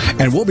Radio,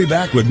 and we'll be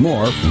back with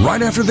more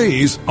right after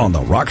these on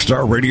the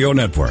Rockstar Radio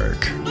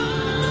Network.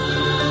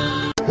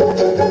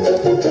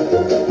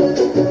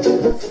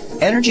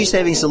 Energy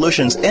Saving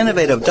Solutions'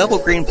 innovative Double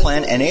Green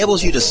Plan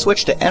enables you to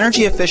switch to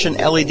energy-efficient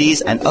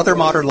LEDs and other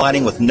modern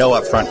lighting with no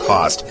upfront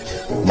cost.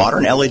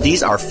 Modern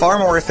LEDs are far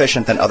more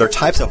efficient than other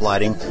types of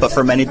lighting, but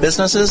for many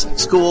businesses,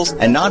 schools,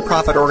 and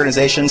nonprofit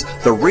organizations,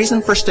 the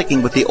reason for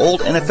sticking with the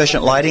old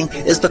inefficient lighting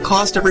is the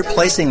cost of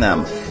replacing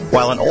them.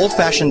 While an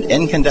old-fashioned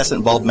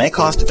incandescent bulb may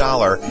cost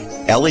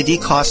 $1,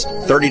 LED costs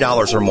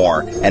 $30 or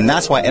more, and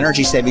that's why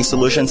Energy Saving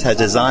Solutions has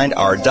designed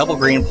our Double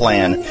Green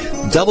Plan.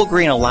 Double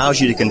Green allows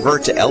you to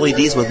convert to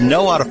LEDs with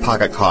no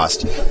out-of-pocket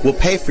cost. We'll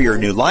pay for your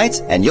new lights,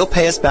 and you'll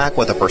pay us back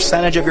with a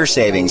percentage of your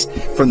savings.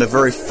 From the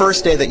very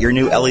first day that your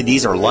new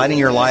LEDs are lighting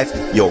your life,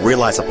 you'll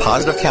realize a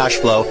positive cash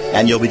flow,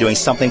 and you'll be doing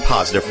something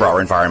positive for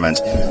our environment.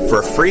 For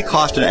a free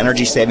cost and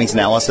energy savings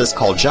analysis,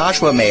 call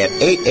Joshua May at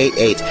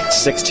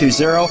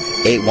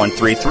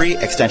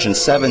 888-620-8133, extension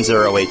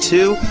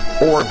 7082,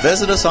 or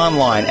visit us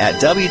online at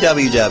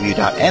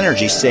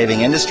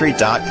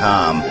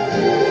www.energysavingindustry.com.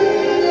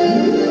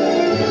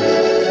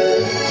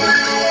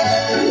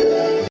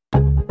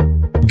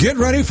 Get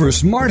ready for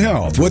Smart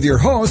Health with your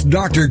host,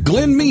 Dr.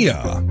 Glenn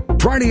Mia.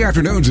 Friday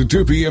afternoons at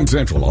 2 p.m.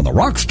 Central on the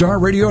Rockstar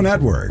Radio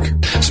Network.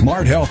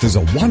 Smart Health is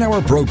a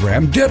 1-hour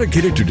program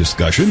dedicated to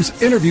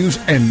discussions, interviews,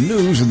 and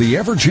news in the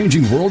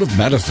ever-changing world of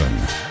medicine.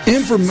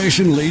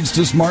 Information leads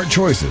to smart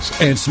choices,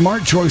 and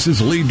smart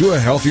choices lead to a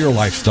healthier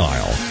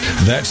lifestyle.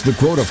 That's the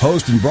quote of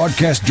host and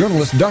broadcast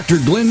journalist Dr.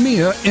 Glenn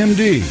Mia,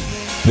 MD.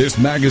 This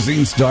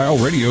magazine-style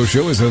radio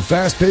show is a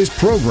fast-paced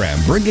program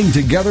bringing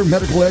together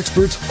medical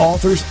experts,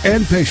 authors,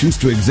 and patients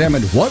to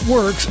examine what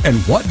works and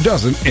what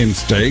doesn't in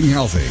staying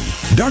healthy.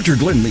 Dr.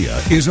 Glenn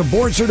Mia is a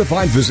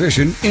board-certified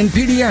physician in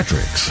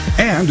pediatrics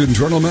and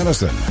internal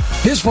medicine.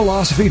 His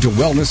philosophy to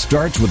wellness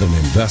starts with an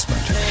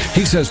investment.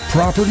 He says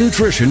proper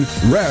nutrition,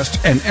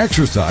 rest, and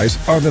exercise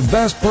are the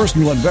best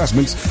personal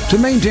investments to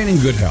maintaining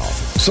good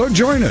health. So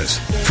join us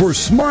for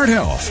Smart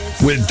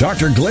Health with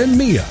Dr. Glenn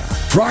Mia,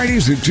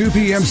 Fridays at 2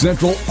 p.m.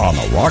 Central on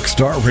the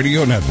Rockstar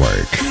Radio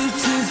Network.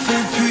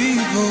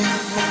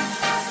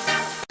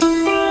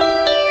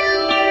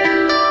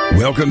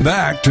 Welcome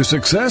back to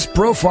Success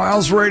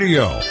Profiles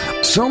Radio.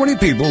 So many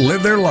people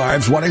live their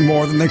lives wanting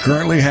more than they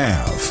currently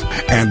have.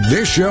 And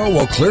this show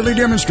will clearly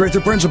demonstrate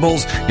the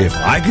principles, if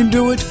I can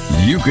do it,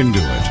 you can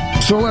do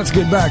it. So let's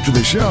get back to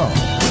the show.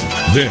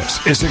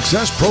 This is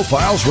Success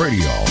Profiles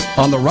Radio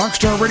on the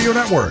Rockstar Radio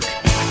Network.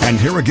 And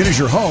here again is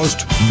your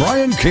host,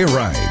 Brian K.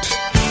 Wright.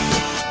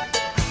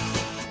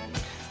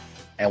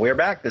 And we're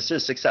back. This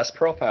is Success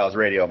Profiles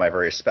Radio. My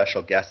very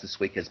special guest this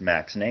week is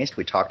Max Naist.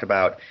 We talked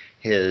about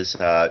his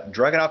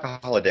drug and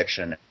alcohol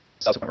addiction,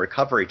 subsequent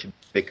recovery to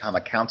become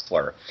a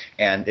counselor.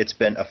 And it's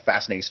been a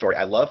fascinating story.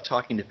 I love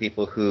talking to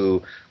people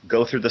who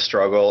go through the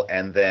struggle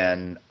and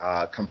then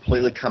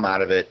completely come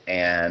out of it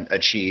and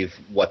achieve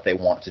what they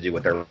want to do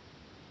with their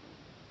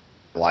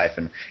life.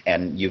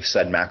 And you've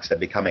said, Max, that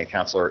becoming a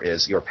counselor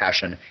is your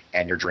passion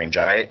and your dream,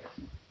 right?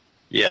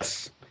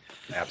 Yes.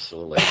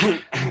 Absolutely.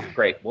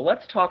 Great. Well,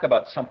 let's talk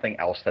about something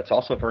else that's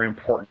also very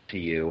important to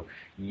you.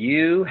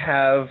 You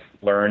have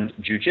learned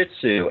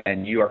jiu-jitsu,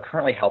 and you are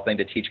currently helping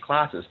to teach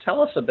classes.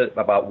 Tell us a bit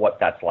about what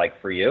that's like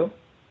for you.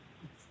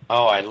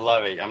 Oh, I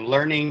love it. I'm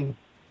learning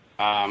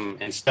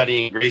and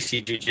studying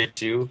Gracie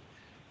Jiu-Jitsu,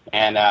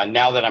 and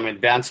now that I'm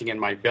advancing in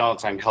my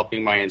belts, I'm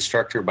helping my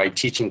instructor by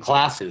teaching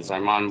classes.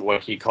 I'm on what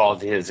he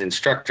calls his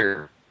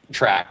instructor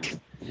track.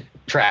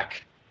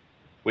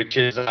 Which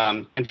is,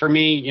 and for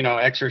me, you know,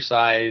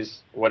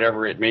 exercise,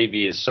 whatever it may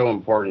be, is so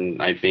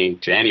important, I think,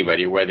 to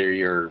anybody, whether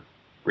you're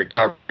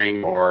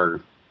recovering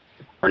or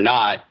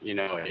not. You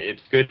know,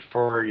 it's good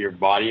for your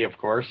body, of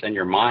course, and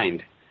your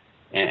mind.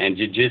 And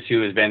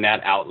jiu-jitsu has been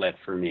that outlet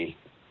for me.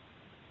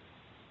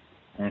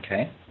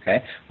 Okay.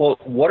 Well,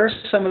 what are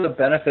some of the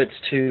benefits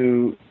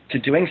to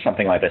doing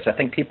something like this? I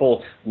think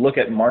people look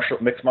at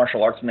mixed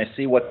martial arts and they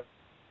see what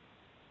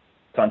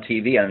on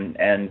TV,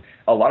 and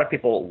a lot of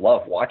people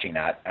love watching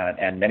that,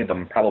 and many of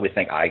them probably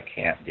think, I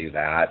can't do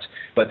that.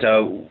 But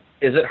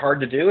is it hard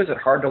to do? Is it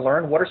hard to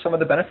learn? What are some of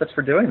the benefits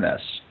for doing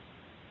this?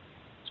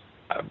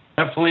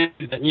 Definitely,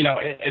 you know,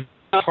 it's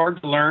not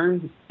hard to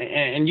learn,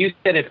 and you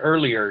said it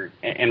earlier,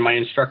 and my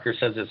instructor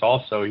says this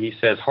also. He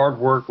says hard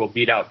work will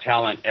beat out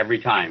talent every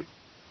time.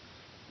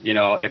 You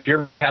know, if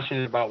you're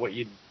passionate about what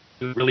you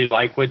do, really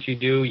like what you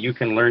do, you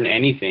can learn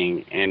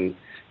anything. And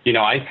you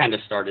know, I kind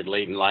of started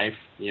late in life.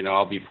 You know,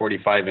 I'll be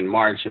 45 in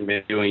March and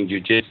been doing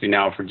jiu-jitsu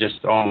now for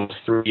just almost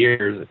 3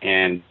 years,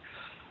 and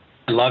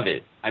I love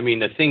it. I mean,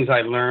 the things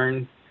I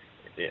learn,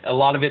 a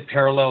lot of it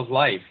parallels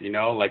life, you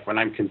know, like when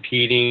I'm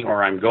competing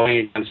or I'm going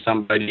against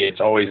somebody,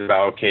 it's always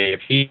about, okay,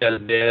 if he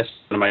does this,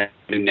 what am I going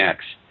to do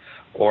next?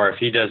 Or if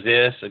he does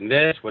this and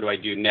this, what do I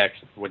do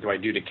next? What do I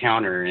do to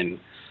counter? And,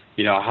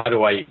 you know, how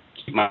do I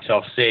keep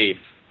myself safe?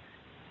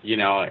 You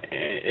know,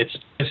 it's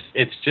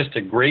just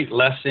a great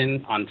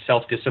lesson on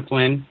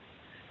self-discipline,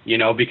 you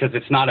know, because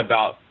it's not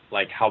about,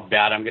 like, how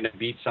bad I'm going to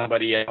beat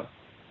somebody up.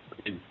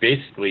 It's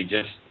basically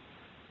just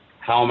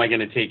how am I going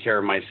to take care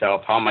of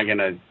myself? How am I going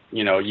to,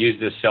 you know, use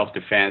this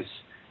self-defense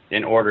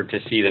in order to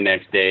see the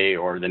next day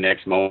or the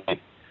next moment,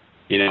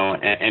 you know,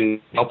 and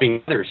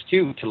helping others,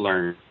 too, to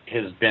learn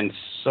has been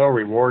so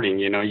rewarding.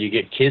 You know, you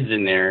get kids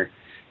in there,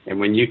 and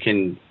when you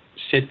can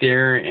sit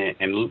there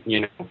and you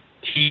know,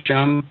 teach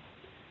them,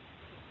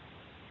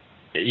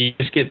 you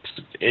just get,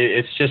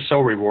 it's just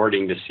so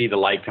rewarding to see the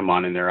light come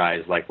on in their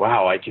eyes, like,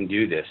 wow, I can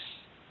do this.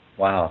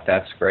 Wow,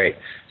 that's great.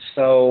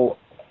 So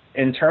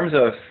in terms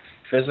of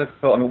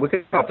physical, I mean, we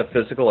could talk about the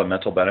physical and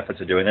mental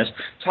benefits of doing this.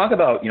 Talk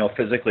about, you know,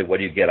 physically, what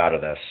do you get out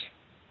of this?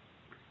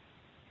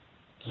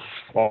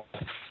 Well,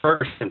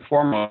 first and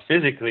foremost,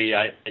 physically,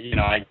 I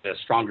get a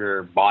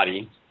stronger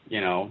body,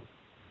 you know,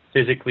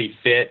 physically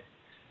fit.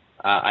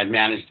 I've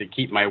managed to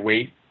keep my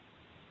weight.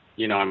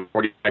 You know, I'm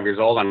 45 years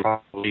old. I'm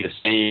probably the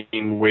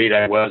same weight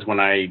I was when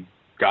I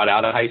got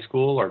out of high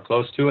school or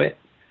close to it.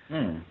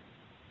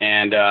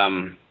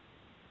 And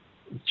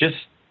just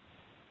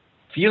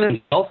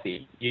feeling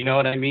healthy, you know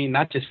what I mean?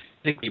 Not just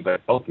physically,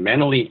 but both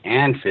mentally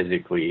and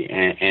physically,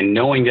 and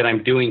knowing that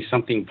I'm doing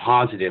something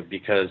positive,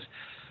 because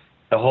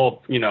the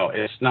whole, you know,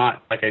 it's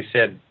not, like I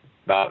said,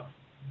 about,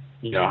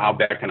 you know, how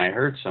bad can I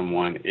hurt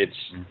someone? It's,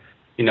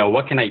 you know,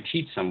 what can I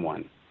teach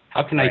someone?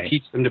 How can I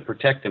teach them to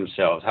protect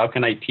themselves? How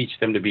can I teach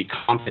them to be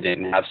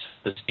confident and have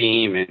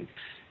self-esteem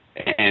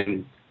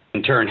and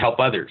in turn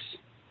help others?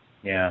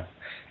 Yeah.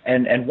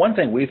 And one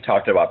thing we've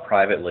talked about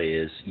privately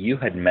is you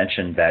had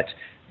mentioned that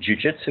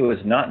jiu-jitsu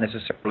is not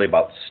necessarily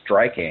about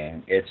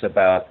striking. It's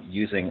about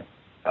using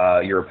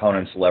your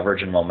opponent's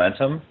leverage and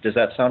momentum. Does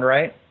that sound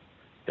right?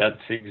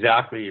 That's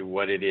exactly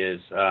what it is.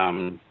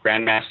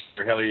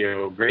 Grandmaster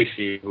Helio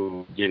Gracie,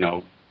 who,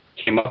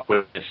 came up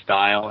with this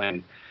style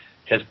and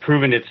has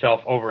proven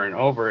itself over and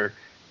over,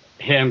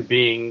 him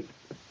being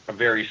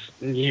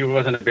he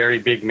wasn't a very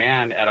big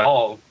man at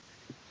all,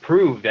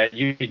 proved that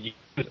you could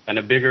use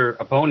a bigger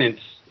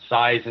opponent's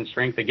size and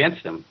strength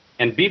against him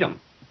and beat him.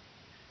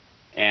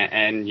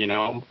 And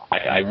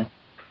I've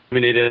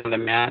proven it on the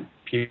mat.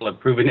 People have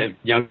proven it.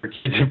 Younger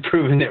kids have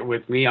proven it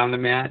with me on the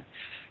mat.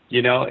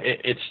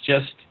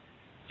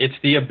 It's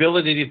the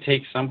ability to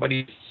take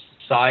somebody's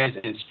size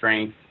and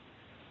strength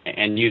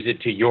and use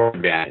it to your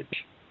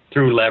advantage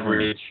through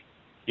leverage,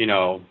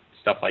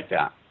 stuff like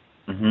that.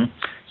 Mm-hmm.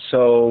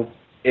 So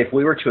if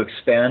we were to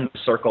expand the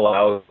circle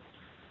out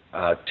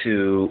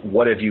to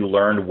what have you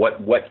learned,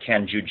 what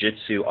can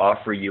jiu-jitsu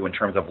offer you in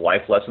terms of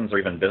life lessons or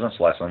even business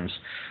lessons,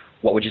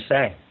 what would you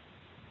say?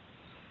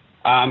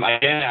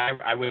 Again,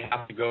 I would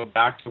have to go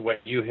back to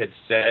what you had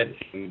said,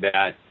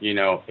 that,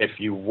 if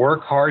you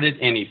work hard at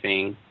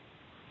anything,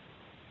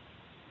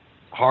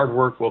 hard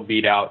work will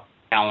beat out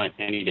talent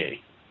any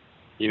day.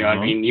 What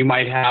I mean? You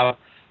might have,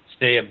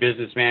 say, a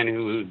businessman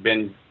who's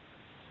been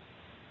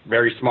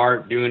very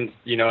smart doing,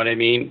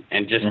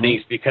 and just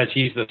thinks because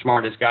he's the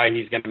smartest guy,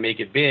 he's going to make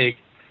it big.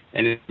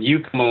 And if you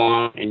come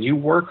along and you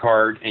work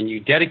hard and you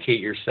dedicate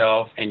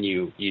yourself and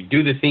you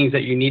do the things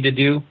that you need to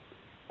do,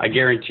 I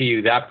guarantee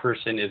you that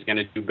person is going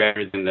to do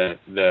better than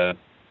the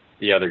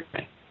other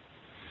guy.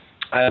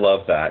 I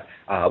love that.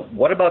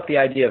 What about the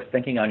idea of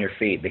thinking on your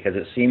feet? Because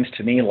it seems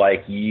to me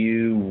like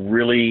you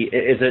really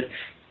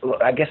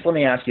I guess let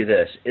me ask you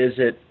this: is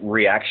it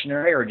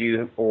reactionary, or do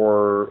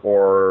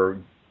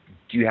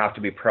you have to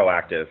be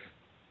proactive?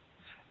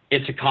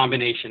 It's a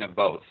combination of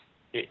both.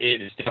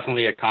 It is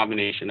definitely a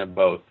combination of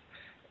both.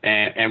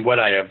 And what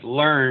I have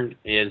learned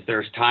is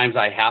there's times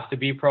I have to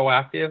be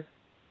proactive,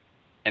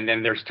 and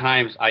then there's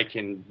times I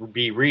can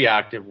be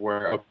reactive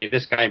where, okay,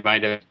 this guy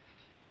might have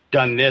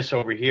done this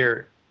over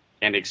here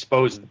and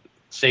exposed,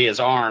 say,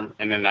 his arm,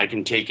 and then I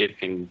can take it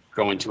and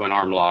go into an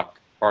arm lock,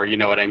 or you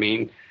know what I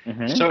mean?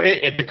 Mm-hmm. So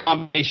it's a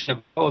combination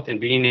of both, and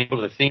being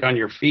able to think on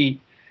your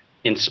feet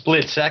in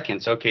split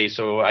seconds. Okay,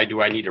 so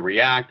do I need to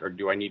react, or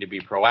do I need to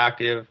be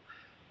proactive?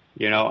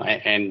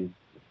 And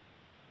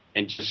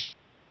just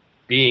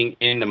being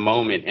in the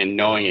moment and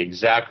knowing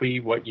exactly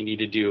what you need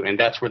to do. And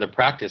that's where the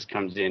practice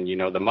comes in,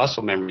 the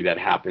muscle memory that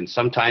happens.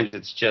 Sometimes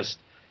it's just,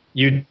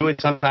 you do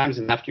it sometimes,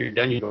 and after you're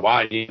done, you go, wow,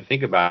 I didn't even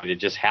think about it. It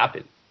just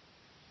happened.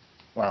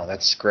 Wow,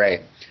 that's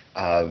great.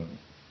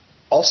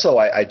 Also,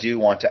 I do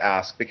want to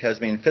ask, because,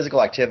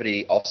 physical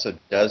activity also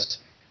does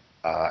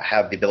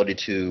have the ability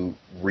to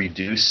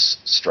reduce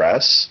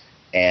stress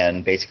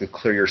and basically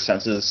clear your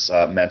senses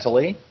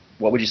mentally.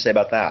 What would you say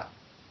about that?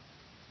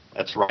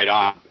 That's right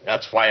on.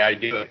 That's why I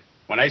do it.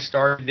 When I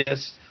started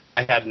this,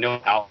 I had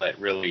no outlet,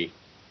 really.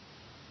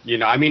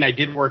 I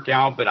did work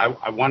out, but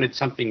I wanted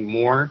something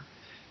more.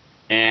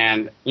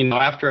 And,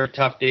 after a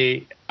tough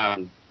day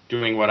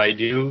doing what I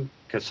do,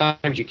 because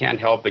sometimes you can't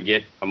help but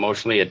get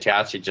emotionally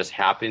attached. It just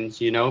happens,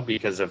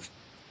 because of...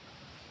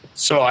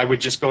 So I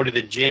would just go to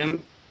the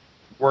gym,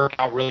 work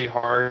out really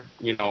hard,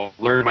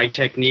 learn my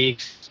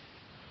techniques,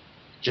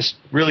 just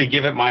really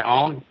give it my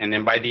all. And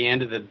then by the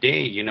end of the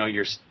day,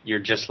 you're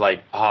just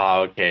like,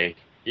 okay.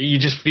 You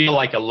just feel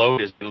like a load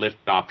has been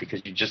lifted off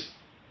because you just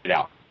get it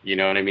out. You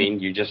know what I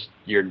mean?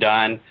 You're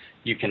done.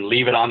 You can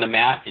leave it on the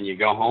mat and you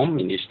go home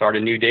and you start a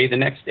new day the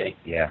next day.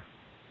 Yeah.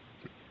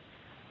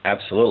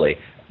 Absolutely.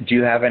 Do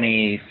you have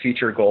any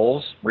future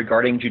goals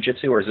regarding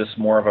jiu-jitsu, or is this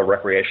more of a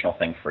recreational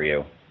thing for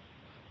you?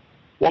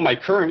 Well, my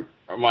what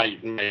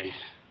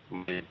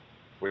do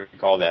you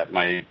call that?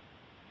 My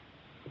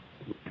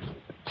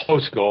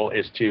close goal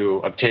is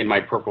to obtain my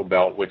purple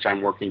belt, which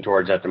I'm working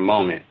towards at the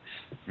moment.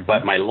 Mm-hmm.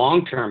 But my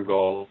long-term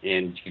goal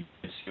in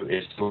jiu-jitsu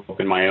is to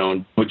open my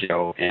own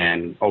dojo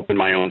and open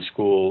my own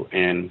school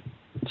and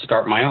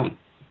start my own.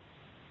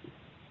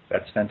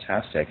 That's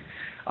fantastic.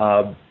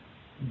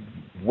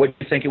 What do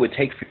you think it would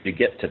take for you to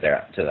get to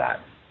that?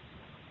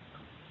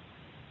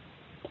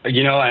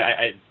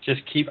 I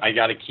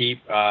got to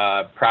keep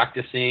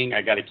practicing.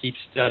 I got to keep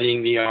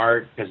studying the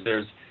art,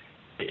 because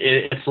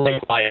it's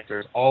like life.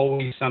 There's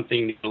always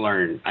something to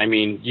learn.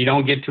 You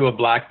don't get to a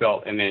black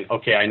belt and then,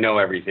 okay, I know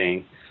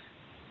everything.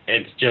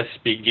 It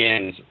just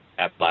begins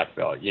at black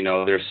belt.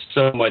 There's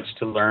so much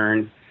to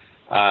learn.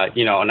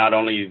 Not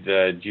only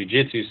the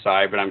jiu-jitsu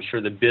side, but I'm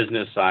sure the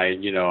business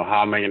side.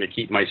 How am I going to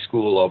keep my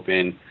school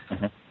open?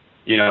 Mm-hmm.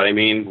 You know what I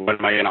mean? What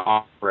am I going to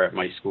offer at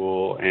my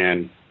school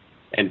and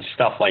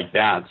stuff like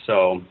that?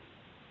 So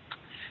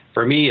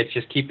for me, it's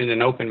just keeping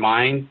an open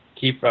mind,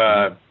 keep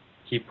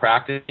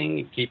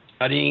practicing, keep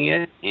studying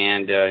it,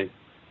 and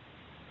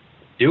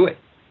do it.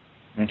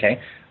 Okay.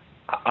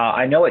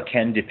 I know it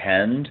can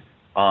depend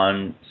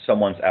on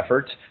someone's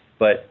effort,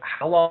 but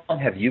how long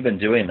have you been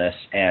doing this,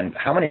 and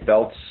how many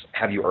belts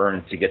have you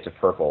earned to get to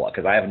purple?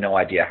 Because I have no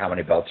idea how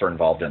many belts are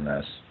involved in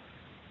this.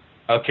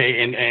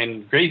 Okay, and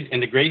in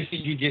the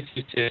Gracie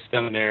Jiu-Jitsu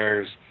system,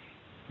 there's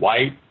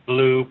white,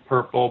 blue,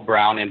 purple,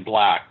 brown, and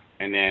black.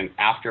 And then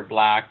after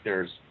black,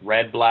 there's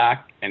red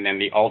black, and then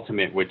the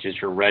ultimate, which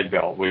is your red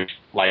belt, which,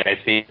 like, I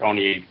think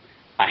only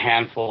a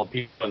handful of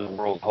people in the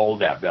world hold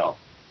that belt.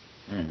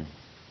 Mm.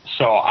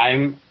 So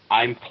I'm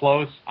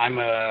close.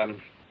 I'm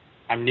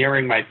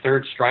nearing my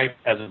third stripe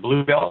as a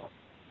blue belt,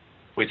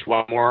 which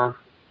one more,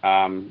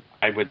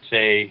 I would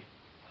say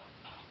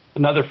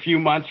another few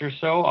months or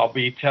so, I'll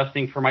be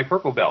testing for my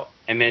purple belt.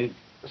 And then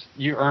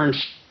you earn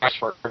stripes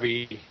for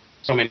every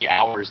so many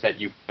hours that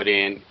you put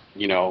in,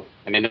 you know,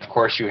 and then of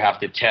course you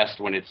have to test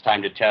when it's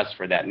time to test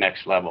for that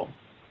next level.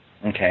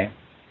 Okay.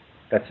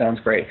 That sounds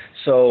great.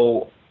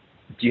 So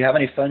do you have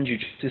any fun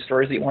jiu-jitsu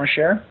stories that you want to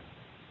share?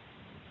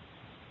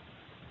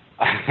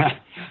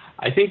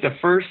 I think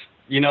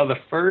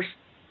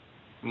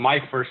my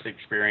first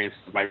experience,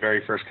 my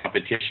very first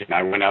competition,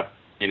 I went up,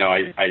 you know,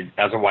 I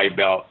as a white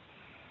belt,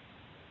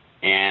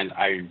 and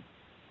I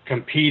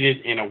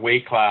competed in a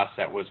weight class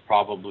that was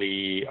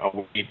probably a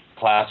weight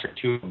class or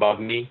two above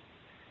me.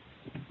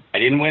 I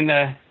didn't win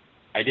the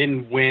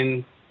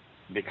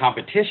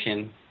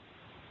competition.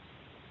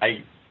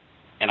 I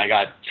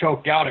got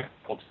choked out a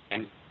couple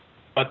times.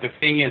 But the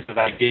thing is that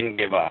I didn't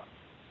give up.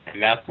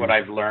 And that's what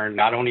I've learned,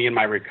 not only in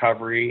my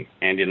recovery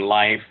and in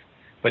life,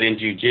 but in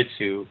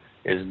jiu-jitsu,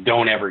 is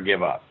don't ever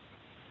give up.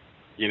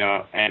 You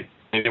know, and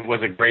it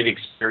was a great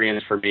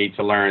experience for me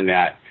to learn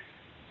that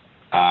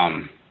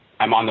I'm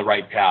on the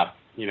right path,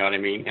 you know what I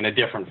mean, in a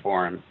different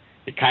form.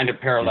 It kind of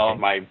paralleled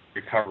my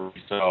recovery.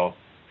 So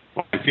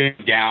when I'm feeling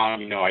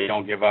down, you know, I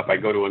don't give up. I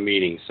go to a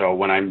meeting. So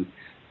when I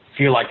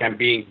feel like I'm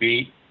being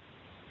beat,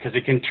 because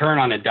it can turn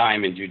on a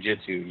dime in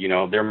jiu-jitsu, you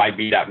know, there might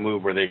be that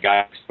move where the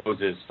guy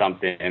exposes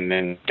something and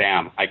then,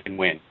 bam, I can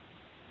win.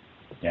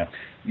 Yeah.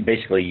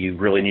 Basically, you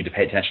really need to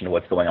pay attention to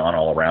what's going on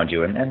all around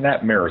you, and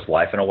that mirrors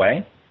life in a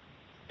way.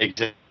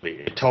 Exactly.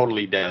 It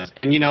totally does.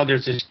 And, you know,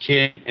 there's this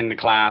kid in the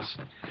class,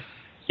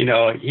 you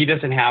know, he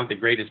doesn't have the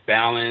greatest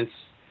balance,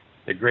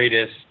 the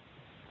greatest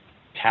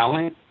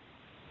talent,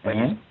 but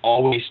he's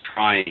always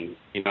trying,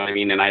 you know what I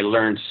mean? And I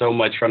learned so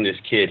much from this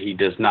kid. He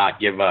does not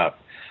give up,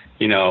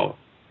 you know,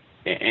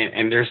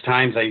 and there's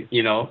times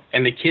you know,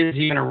 and the kids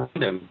even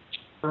around him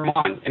cheer him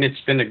on. And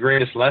it's been the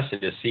greatest lesson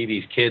to see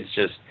these kids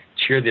just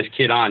cheer this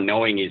kid on,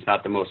 knowing he's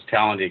not the most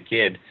talented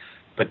kid,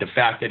 but the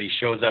fact that he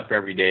shows up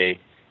every day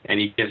and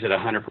he gives it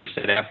 100%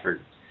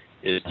 effort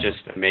is just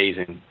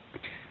amazing.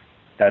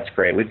 That's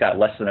great. We've got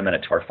less than a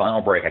minute to our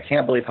final break. I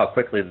can't believe how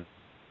quickly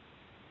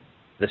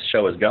this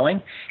show is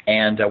going,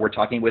 and we're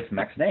talking with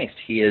Max Naist.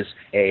 He is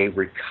a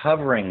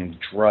recovering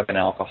drug and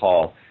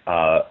alcohol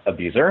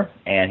abuser,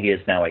 and he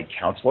is now a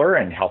counselor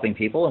and helping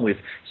people, and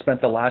we've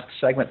spent the last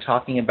segment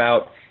talking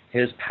about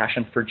his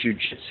passion for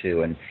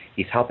jiu-jitsu, and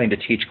he's helping to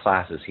teach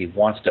classes. He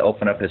wants to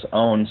open up his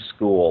own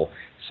school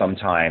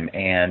sometime,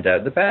 and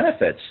the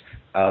benefits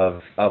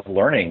of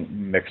learning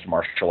mixed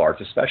martial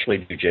arts, especially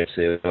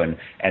jiu-jitsu,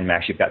 and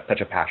Max, you've got such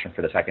a passion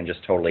for this. I can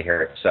just totally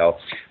hear it. So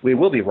we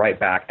will be right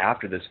back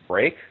after this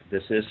break.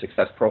 This is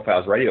Success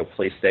Profiles Radio.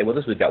 Please stay with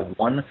us. We've got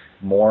one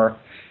more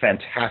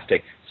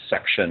fantastic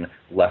section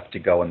left to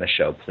go in the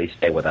show. Please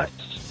stay with us.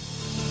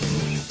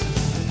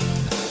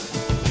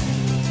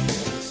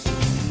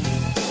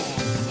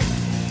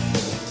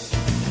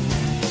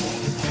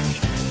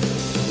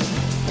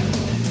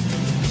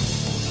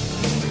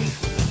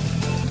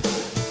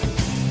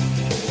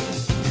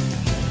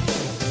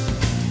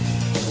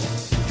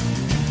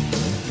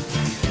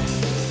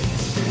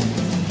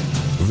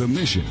 The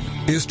mission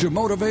is to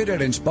motivate and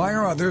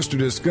inspire others to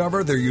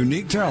discover their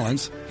unique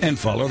talents and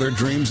follow their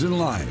dreams in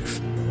life.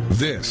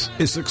 This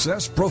is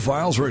Success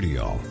Profiles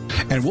Radio,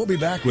 and we'll be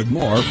back with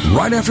more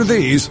right after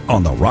these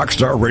on the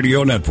Rockstar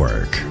Radio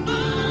Network.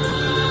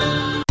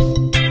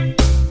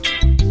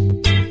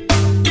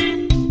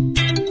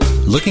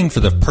 Looking for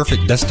the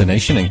perfect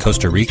destination in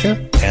Costa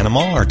Rica,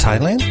 Panama, or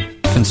Thailand?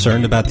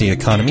 Concerned about the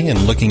economy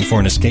and looking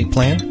for an escape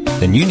plan?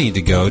 Then you need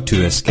to go to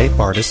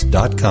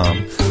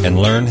escapeartist.com and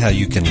learn how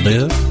you can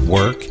live,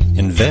 work,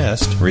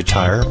 invest,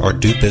 retire, or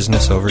do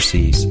business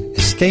overseas.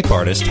 Escape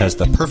Artist has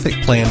the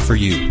perfect plan for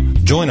you.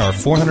 Join our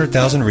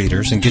 400,000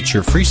 readers and get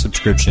your free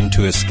subscription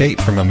to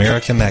Escape from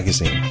America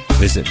magazine.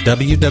 Visit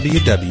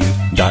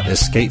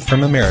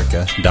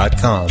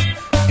www.escapefromamerica.com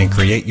and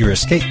create your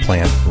escape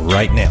plan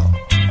right now.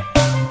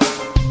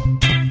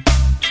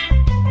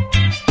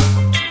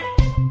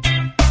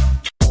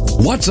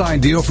 What's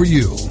ideal for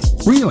you?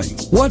 Really,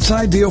 what's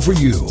ideal for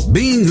you?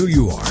 Being who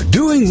you are,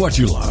 doing what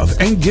you love,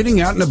 and getting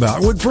out and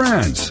about with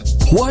friends.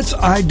 What's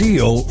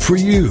ideal for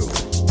you?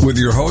 With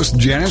your host,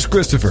 Janice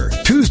Christopher,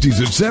 Tuesdays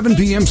at 7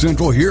 p.m.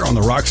 Central here on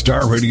the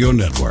Rockstar Radio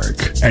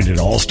Network. And it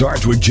all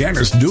starts with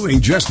Janice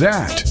doing just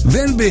that.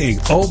 Then being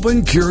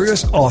open,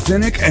 curious,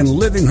 authentic, and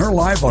living her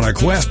life on a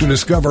quest to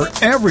discover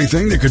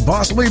everything that could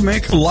possibly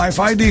make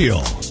life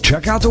ideal.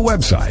 Check out the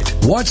website,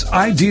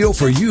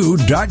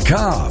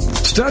 whatsidealforyou.com.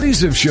 Studies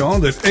have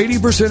shown that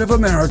 80% of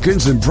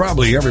Americans, and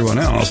probably everyone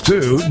else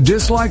too,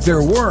 dislike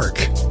their work.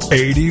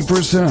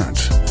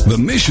 80%. The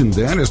mission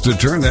then is to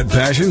turn that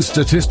passion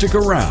statistic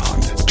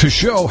around, to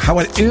show how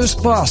it is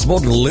possible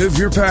to live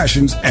your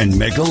passions and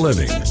make a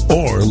living,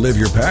 or live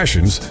your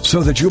passions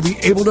so that you'll be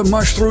able to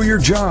mush through your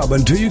job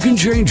until you can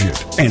change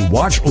it and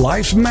watch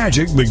life's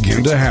magic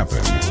begin to happen.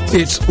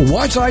 It's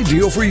What's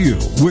Ideal for You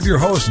with your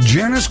host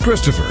Janice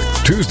Christopher,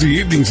 Tuesday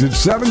evenings at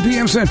 7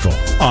 p.m. Central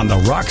on the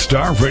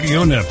Rockstar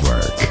Radio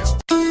Network.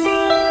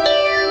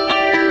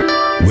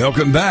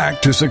 Welcome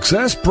back to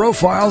Success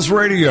Profiles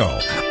Radio.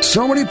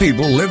 So many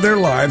people live their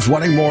lives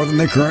wanting more than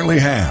they currently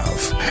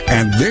have.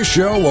 And this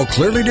show will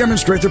clearly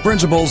demonstrate the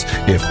principles,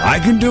 if I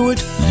can do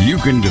it, you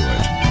can do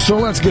it. So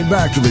let's get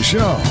back to the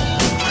show.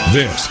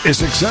 This is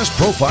Success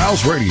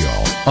Profiles Radio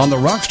on the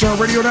Rockstar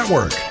Radio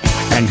Network.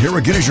 And here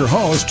again is your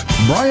host,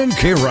 Brian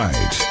K.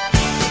 Wright.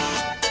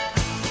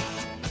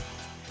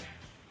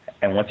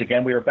 And once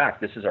again, we are back.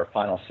 This is our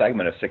final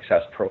segment of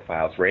Success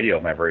Profiles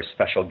Radio. My very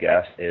special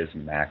guest is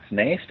Max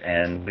Nast,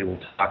 and we will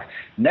talk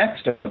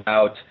next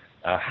about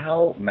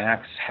how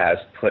Max has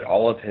put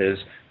all of his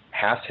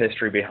past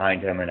history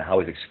behind him and how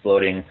he's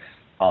exploding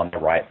on the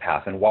right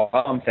path. And while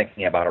I'm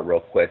thinking about it real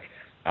quick,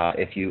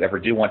 if you ever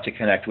do want to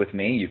connect with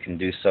me, you can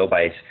do so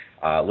by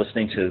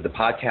listening to the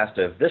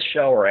podcast of this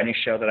show or any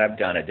show that I've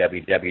done at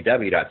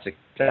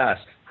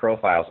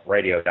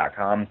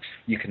www.successprofilesradio.com.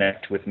 You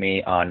connect with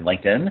me on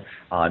LinkedIn,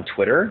 on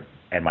Twitter,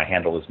 and my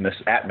handle is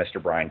at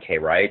Mr. Brian K.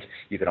 Wright.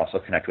 You can also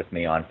connect with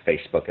me on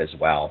Facebook as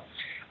well.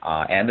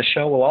 And the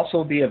show will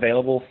also be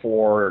available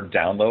for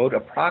download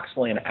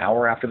approximately an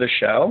hour after the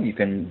show. You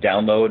can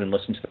download and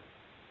listen to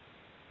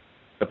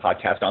the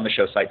podcast on the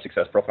show site,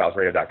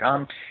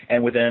 successprofilesradio.com.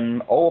 And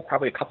within,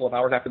 probably a couple of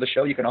hours after the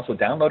show, you can also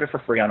download it for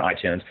free on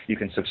iTunes. You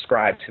can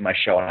subscribe to my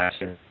show on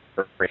iTunes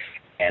for free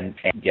and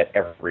get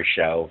every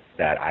show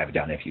that I've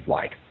done if you'd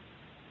like.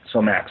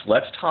 So, Max,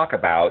 let's talk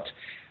about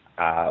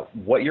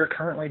what you're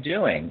currently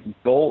doing.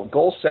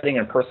 Goal setting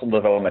and personal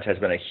development has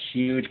been a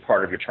huge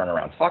part of your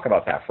turnaround. Talk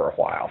about that for a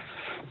while.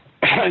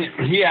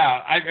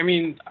 Yeah, I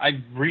mean,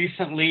 I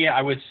recently,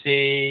 I would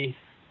say,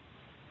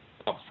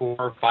 about 4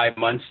 or 5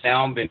 months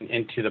now, been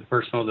into the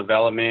personal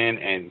development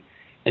and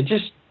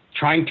just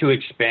trying to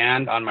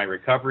expand on my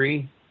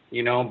recovery,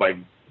 by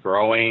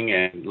growing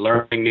and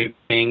learning new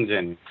things.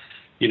 And,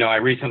 I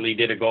recently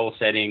did a goal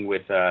setting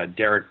with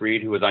Derek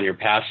Reed, who was on your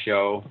past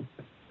show,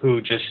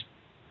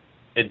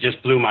 it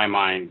just blew my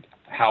mind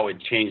how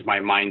it changed my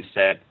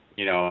mindset,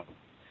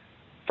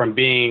 from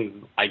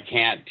being I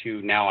can't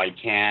to now I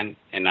can.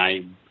 And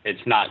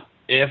it's not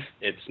if,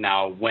 it's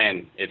now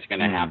when it's going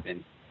to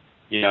happen.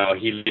 He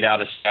laid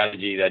out a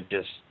strategy that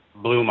just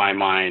blew my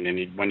mind.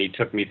 And when he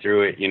took me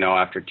through it,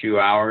 after 2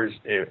 hours,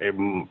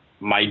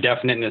 my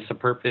definiteness of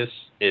purpose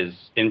is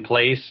in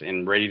place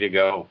and ready to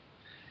go.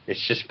 It's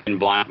just been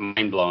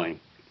mind-blowing.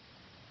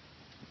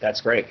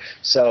 That's great.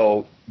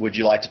 So would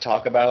you like to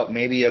talk about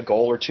maybe a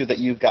goal or two that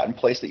you've got in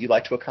place that you'd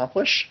like to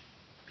accomplish?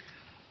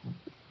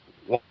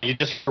 Well, you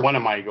just one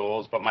of my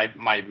goals, but my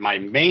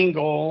main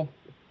goal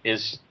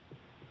is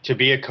to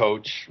be a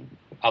coach,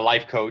 a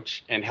life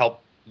coach, and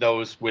help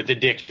those with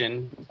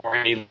addiction or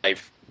any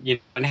life,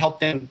 and help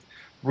them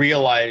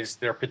realize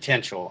their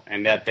potential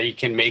and that they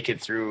can make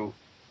it through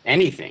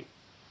anything.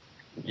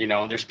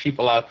 There's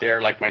people out there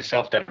like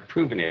myself that have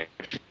proven it.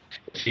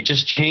 If you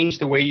just change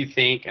the way you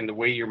think and the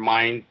way your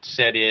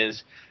mindset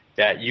is,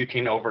 that you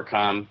can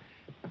overcome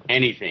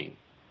anything,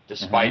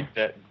 despite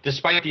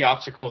the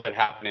obstacles that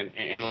happen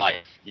in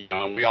life.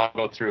 And we all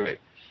go through it.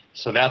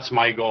 So that's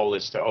my goal,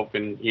 is to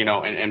open,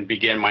 and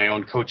begin my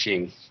own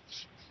coaching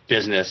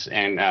business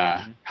and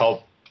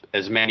help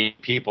as many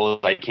people as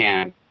I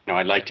can.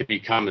 I'd like to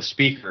become a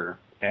speaker.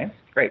 Okay,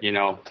 great.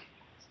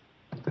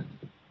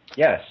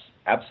 Yes,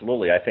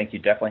 absolutely. I think you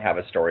definitely have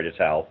a story to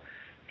tell,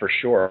 for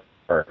sure.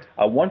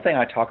 One thing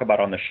I talk about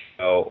on the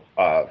show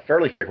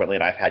fairly frequently,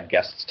 and I've had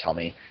guests tell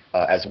me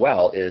as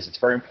well, is it's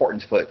very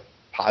important to put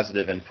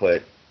positive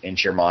input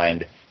into your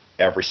mind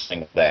every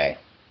single day.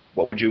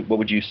 What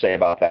would you say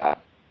about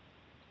that?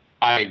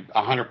 I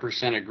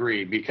 100%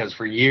 agree, because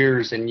for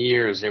years and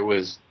years it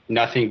was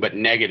nothing but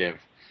negative.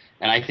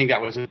 And I think that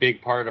was a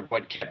big part of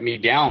what kept me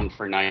down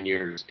for 9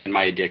 years in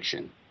my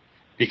addiction,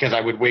 because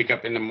I would wake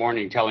up in the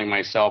morning telling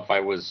myself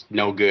I was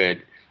no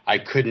good, I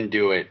couldn't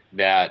do it,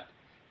 that,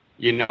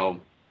 I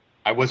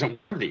wasn't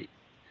worthy.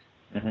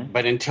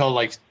 But until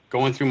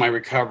going through my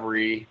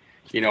recovery,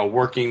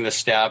 working the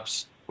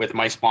steps with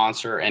my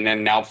sponsor, and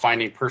then now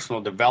finding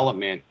personal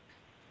development,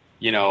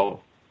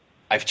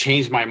 I've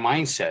changed my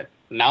mindset.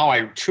 Now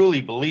I truly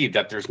believe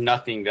that there's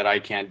nothing that I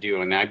can't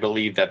do, and I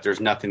believe that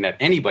there's nothing that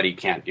anybody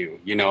can't do.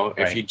 Right.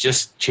 If you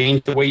just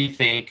change the way you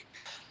think,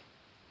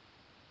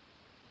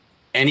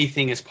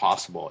 anything is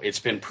possible. It's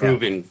been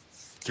proven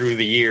through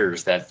the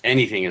years that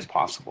anything is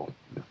possible.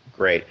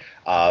 Great.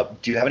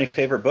 Do you have any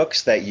favorite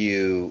books that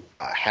you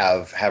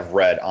have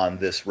read on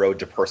this road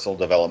to personal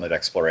development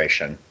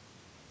exploration?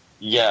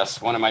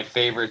 Yes. One of my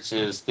favorites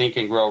is Think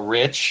and Grow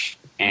Rich.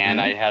 And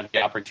I had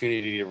the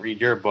opportunity to read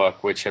your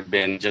book, which have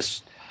been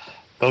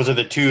those are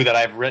the two that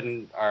I have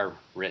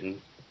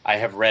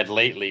read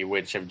lately,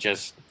 which have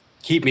just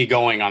keep me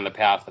going on the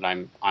path that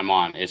I'm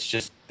on. It's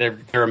just they're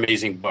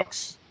amazing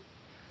books.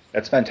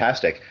 That's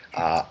fantastic.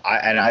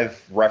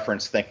 I've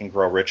referenced Think and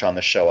Grow Rich on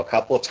the show a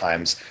couple of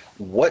times.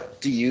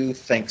 What do you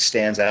think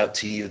stands out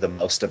to you the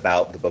most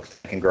about the book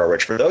Think and Grow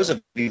Rich? For those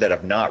of you that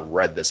have not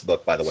read this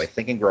book, by the way,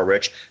 Think and Grow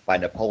Rich by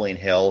Napoleon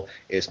Hill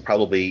is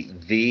probably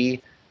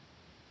the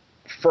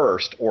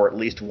first, or at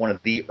least one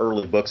of the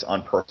early books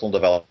on personal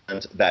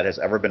development that has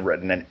ever been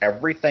written, and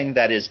everything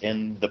that is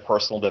in the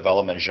personal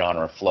development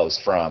genre flows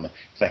from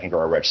Think and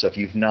Grow Rich. So if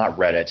you've not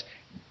read it,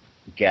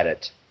 get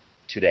it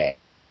today.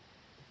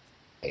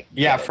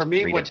 Yeah, for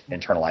me, read it,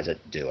 internalize it,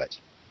 do it.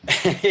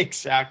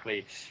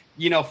 Exactly.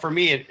 For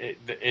me,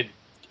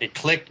 it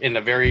clicked in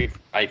the very,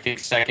 I think,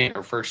 second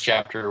or first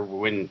chapter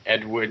when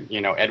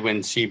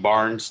Edwin C.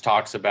 Barnes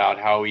talks about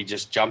how he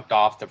just jumped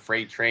off the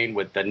freight train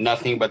with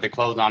nothing but the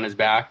clothes on his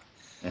back.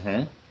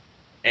 Mm-hmm.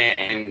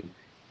 And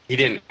he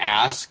didn't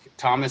ask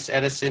Thomas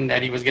Edison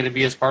that he was going to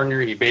be his partner.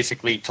 He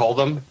basically told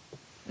him,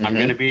 mm-hmm. I'm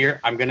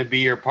going to be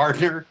your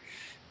partner.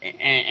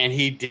 And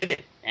he did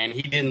it. And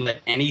he didn't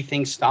let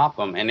anything stop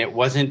him. And it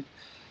was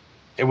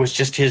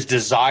just his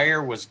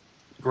desire was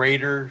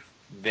greater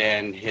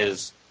than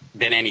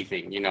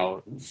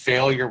anything.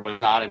 Failure was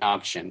not an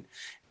option.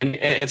 And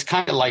it's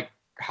kind of like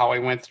how I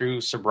went through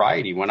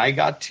sobriety. When I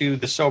got to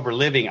the sober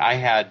living, I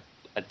had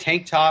a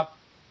tank top,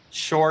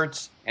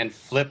 shorts, and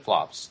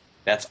flip-flops.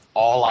 That's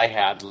all I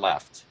had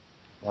left.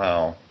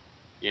 Wow.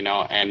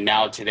 And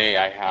now today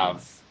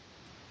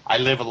I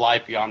live a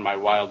life beyond my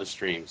wildest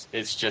dreams.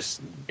 It's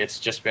just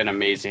been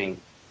amazing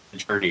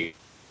journey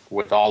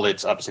with all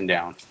its ups and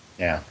downs.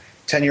 Yeah.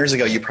 10 years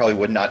ago, you probably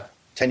would not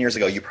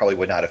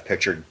have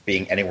pictured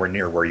being anywhere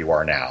near where you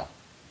are now.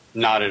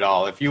 Not at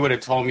all. If you would have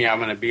told me I'm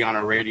going to be on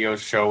a radio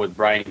show with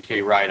Brian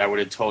K. Wright, I would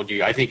have told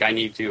you, I think I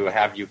need to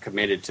have you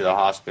committed to the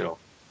hospital.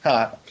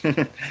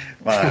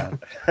 Wow.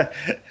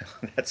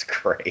 That's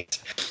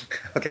great.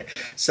 Okay.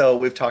 So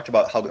we've talked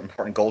about how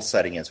important goal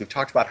setting is. We've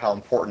talked about how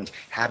important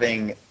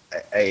having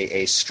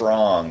a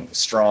strong,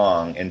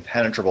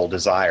 impenetrable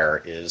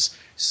desire is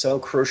so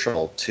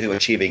crucial to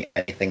achieving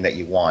anything that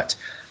you want.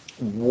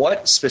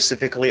 What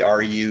specifically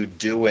are you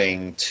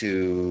doing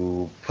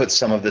to put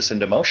some of this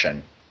into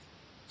motion?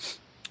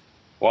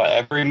 Well,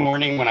 every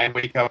morning when I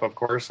wake up, of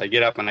course, I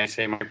get up and I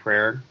say my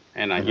prayer,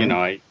 and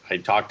I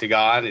talk to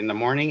God in the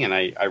morning, and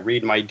I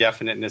read my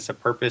definiteness of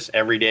purpose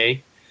every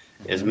day,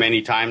 as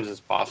many times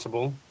as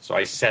possible. So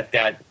I set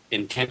that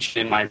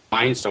intention in my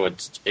mind, so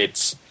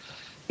it's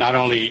not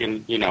only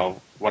in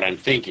what I'm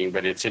thinking,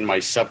 but it's in my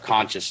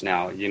subconscious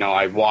now.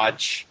 I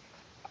watch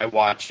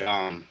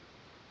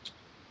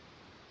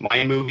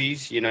mind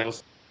movies.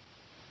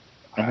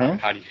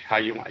 How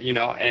you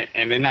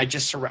and then I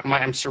just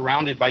I'm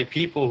surrounded by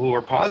people who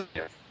are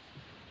positive.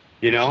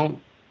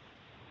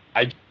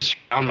 I just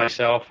surround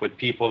myself with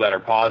people that are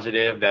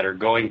positive, that are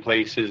going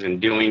places and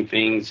doing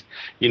things.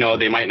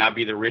 They might not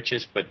be the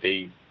richest, but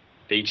they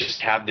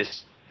just have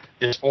this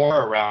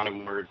aura around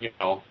them where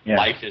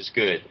life is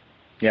good.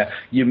 Yeah,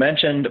 you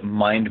mentioned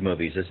mind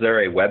movies. Is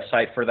there a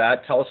website for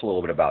that? Tell us a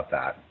little bit about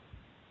that.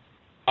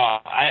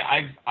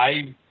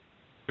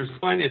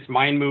 There's one. It's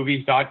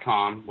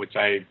mindmovies.com, which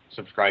I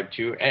subscribe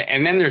to,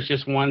 and then there's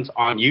just ones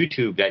on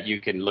YouTube that you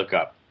can look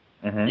up.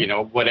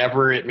 Mm-hmm.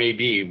 Whatever it may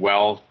be,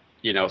 wealth,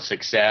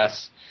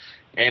 success,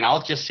 and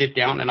I'll just sit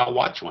down and I'll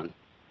watch one.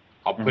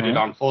 I'll put it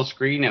on full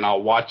screen and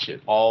I'll watch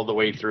it all the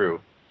way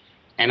through.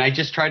 And I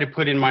just try to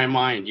put in my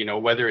mind,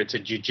 whether it's a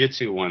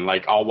jiu-jitsu one,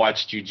 like I'll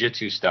watch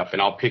jiu-jitsu stuff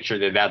and I'll picture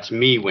that that's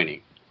me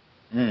winning.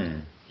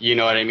 Mm. You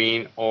know what I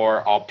mean?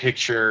 Or I'll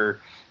picture,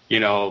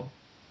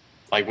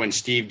 like when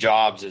Steve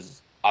Jobs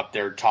is up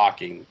there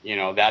talking,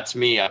 that's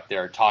me up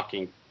there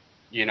talking,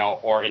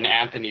 or in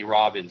Anthony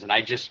Robbins, and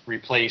I just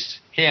replace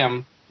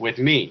him with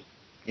me.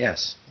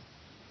 Yes.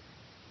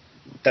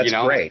 That's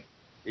great.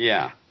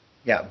 Yeah.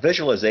 Yeah.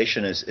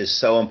 Visualization is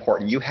so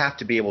important. You have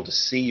to be able to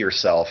see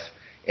yourself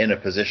in a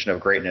position of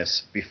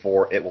greatness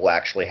before it will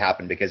actually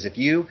happen. Because if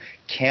you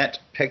can't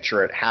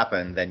picture it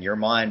happen, then your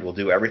mind will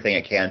do everything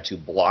it can to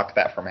block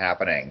that from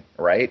happening,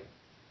 right?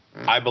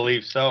 I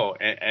believe so.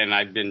 And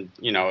I've been,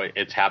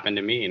 it's happened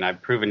to me and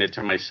I've proven it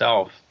to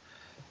myself.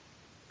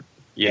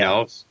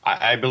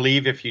 I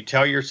believe if you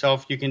tell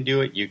yourself you can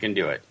do it, you can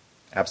do it.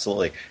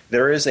 Absolutely.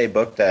 There is a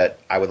book that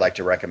I would like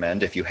to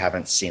recommend if you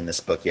haven't seen this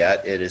book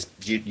yet. It is,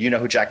 you know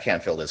who Jack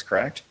Canfield is,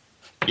 correct?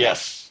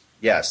 Yes.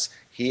 Yes.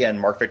 He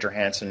and Mark Victor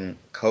Hansen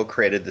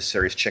co-created the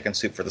series Chicken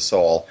Soup for the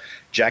Soul.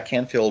 Jack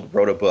Canfield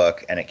wrote a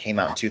book, and it came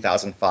out in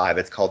 2005.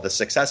 It's called The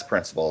Success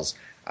Principles,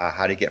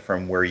 How to Get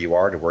From Where You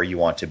Are to Where You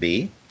Want to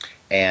Be.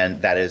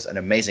 And that is an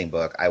amazing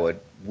book. I would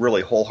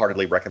really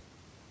wholeheartedly recommend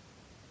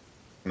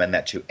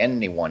that to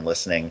anyone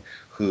listening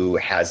who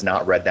has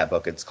not read that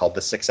book. It's called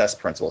The Success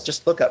Principles.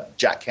 Just look up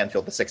Jack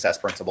Canfield, The Success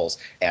Principles,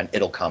 and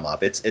it'll come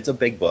up. It's a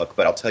big book,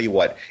 but I'll tell you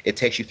what, it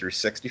takes you through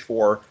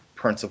 64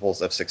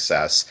 principles of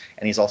success,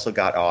 and he's also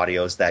got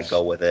audios that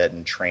go with it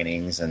and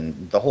trainings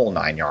and the whole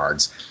 9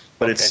 yards.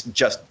 But It's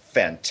just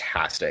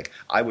fantastic.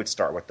 I would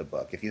start with the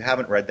book. If you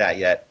haven't read that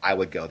yet, I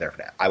would go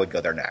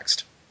there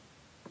next.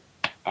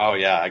 Oh,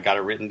 yeah, I got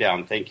it written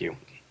down. Thank you.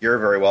 You're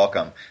very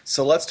welcome.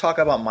 So let's talk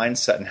about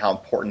mindset and how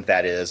important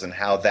that is and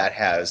how that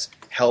has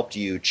helped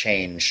you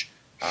change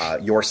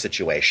your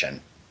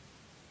situation.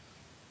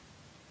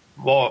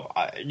 Well,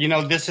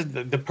 this is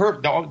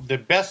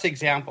the best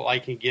example I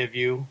can give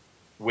you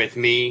with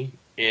me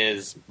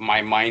is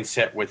my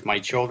mindset with my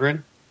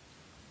children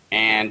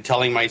and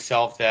telling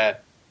myself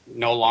that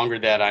no longer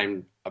that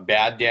I'm a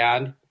bad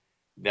dad,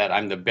 that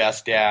I'm the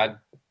best dad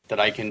that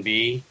I can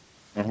be.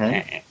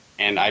 Mm-hmm.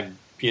 And I've,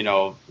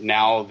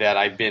 now that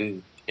I've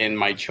been in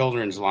my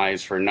children's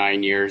lives for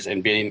 9 years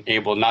and being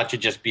able not to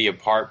just be a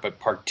part, but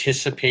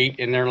participate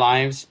in their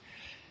lives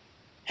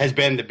has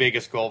been the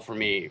biggest goal for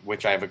me,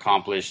 which I've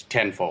accomplished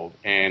tenfold.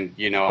 And,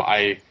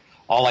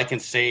 all I can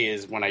say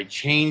is when I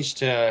changed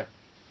to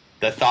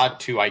the thought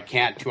to I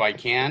can't to I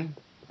can,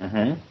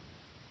 mm-hmm.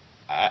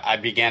 I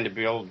began to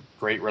build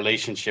great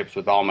relationships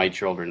with all my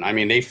children. I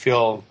mean, they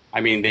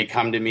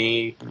come to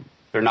me.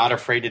 They're not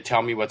afraid to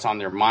tell me what's on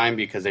their mind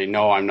because they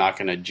know I'm not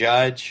going to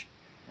judge.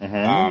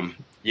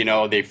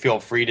 Mm-hmm. They feel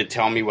free to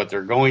tell me what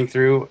they're going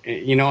through.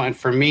 And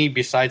for me,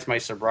 besides my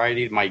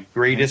sobriety, my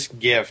greatest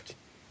gift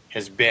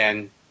has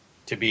been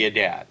to be a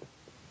dad.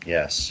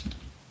 Yes.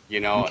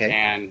 Okay.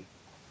 And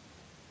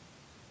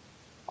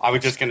I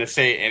was just going to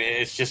say, and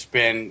it's just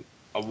been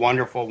a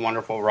wonderful,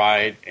 wonderful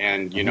ride.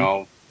 And,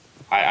 mm-hmm.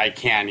 I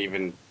can't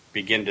even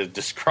begin to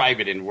describe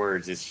it in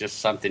words. It's just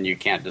something you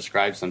can't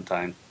describe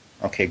sometimes.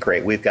 Okay,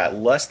 great. We've got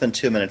less than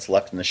 2 minutes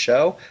left in the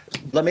show.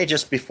 Let me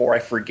just, before I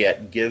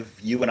forget, give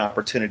you an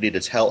opportunity to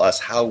tell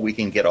us how we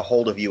can get a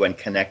hold of you and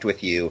connect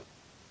with you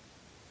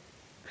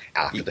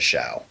after the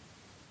show.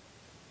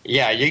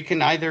 Yeah, you can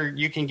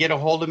get a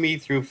hold of me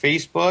through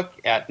Facebook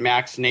at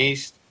Max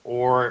Nast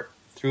or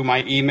through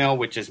my email,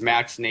 which is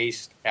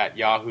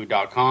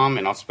maxnast@yahoo.com,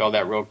 and I'll spell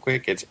that real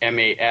quick. It's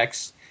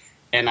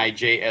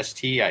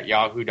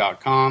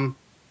maxnijst@yahoo.com.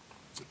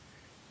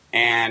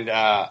 And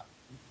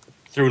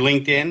through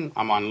LinkedIn,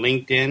 I'm on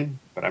LinkedIn,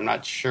 but I'm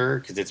not sure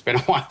because it's been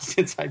a while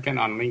since I've been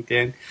on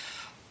LinkedIn.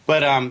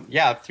 But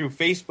through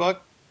Facebook,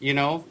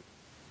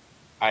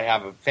 I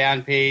have a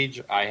fan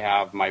page. I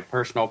have my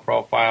personal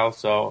profile.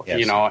 So,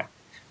 yes.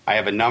 I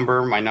have a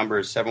number. My number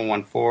is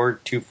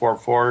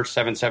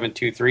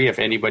 714-244-7723. If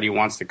anybody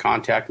wants to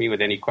contact me with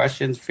any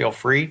questions, feel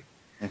free.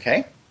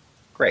 Okay,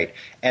 great.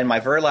 And my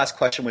very last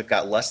question, we've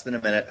got less than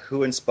a minute.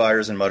 Who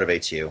inspires and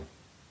motivates you?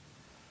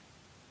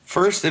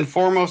 First and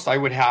foremost, I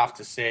would have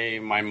to say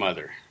my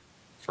mother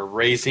for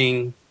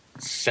raising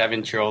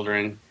 7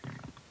 children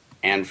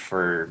and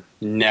for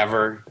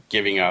never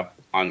giving up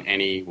on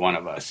any one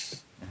of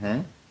us.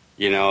 Mm-hmm.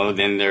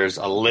 Then there's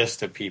a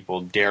list of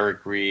people,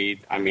 Derek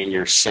Reed,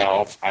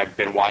 yourself. I've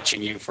been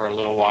watching you for a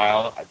little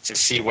while to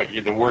see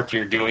the work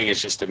you're doing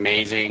is just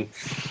amazing.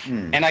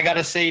 And I got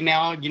to say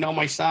now,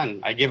 my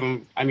son, I give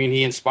him,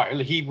 he inspired,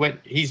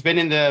 he's been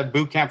in the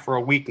boot camp for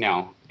a week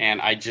now.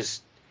 And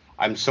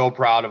I'm so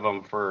proud of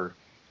him for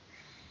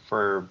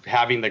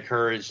having the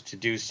courage to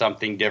do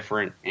something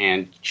different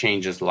and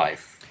change his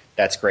life.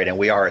 That's great. And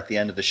we are at the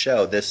end of the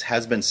show. This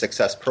has been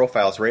Success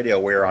Profiles Radio.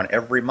 We're on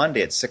every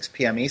Monday at 6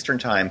 p.m. Eastern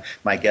Time.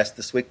 My guest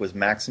this week was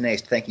Max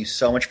Nast. Thank you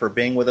so much for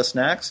being with us,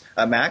 Max.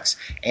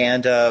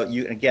 And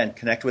you, again,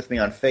 connect with me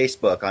on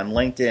Facebook, on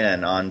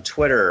LinkedIn, on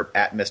Twitter,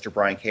 at Mr.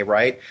 Brian K.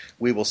 Wright.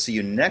 We will see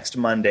you next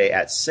Monday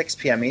at 6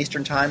 p.m.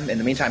 Eastern Time. In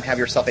the meantime, have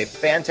yourself a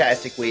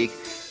fantastic week.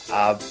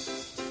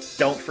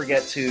 Don't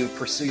forget to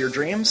pursue your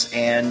dreams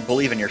and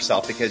believe in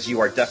yourself because you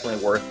are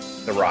definitely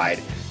worth the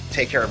ride.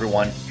 Take care,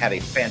 everyone. Have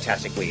a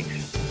fantastic week.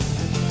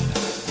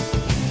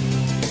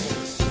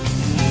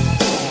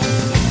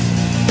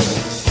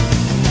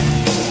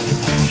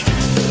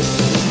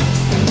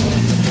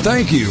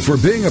 Thank you for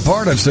being a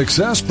part of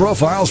Success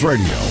Profiles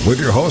Radio with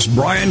your host,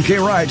 Brian K.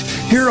 Wright,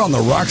 here on the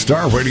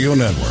Rockstar Radio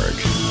Network.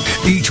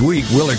 Each week, we'll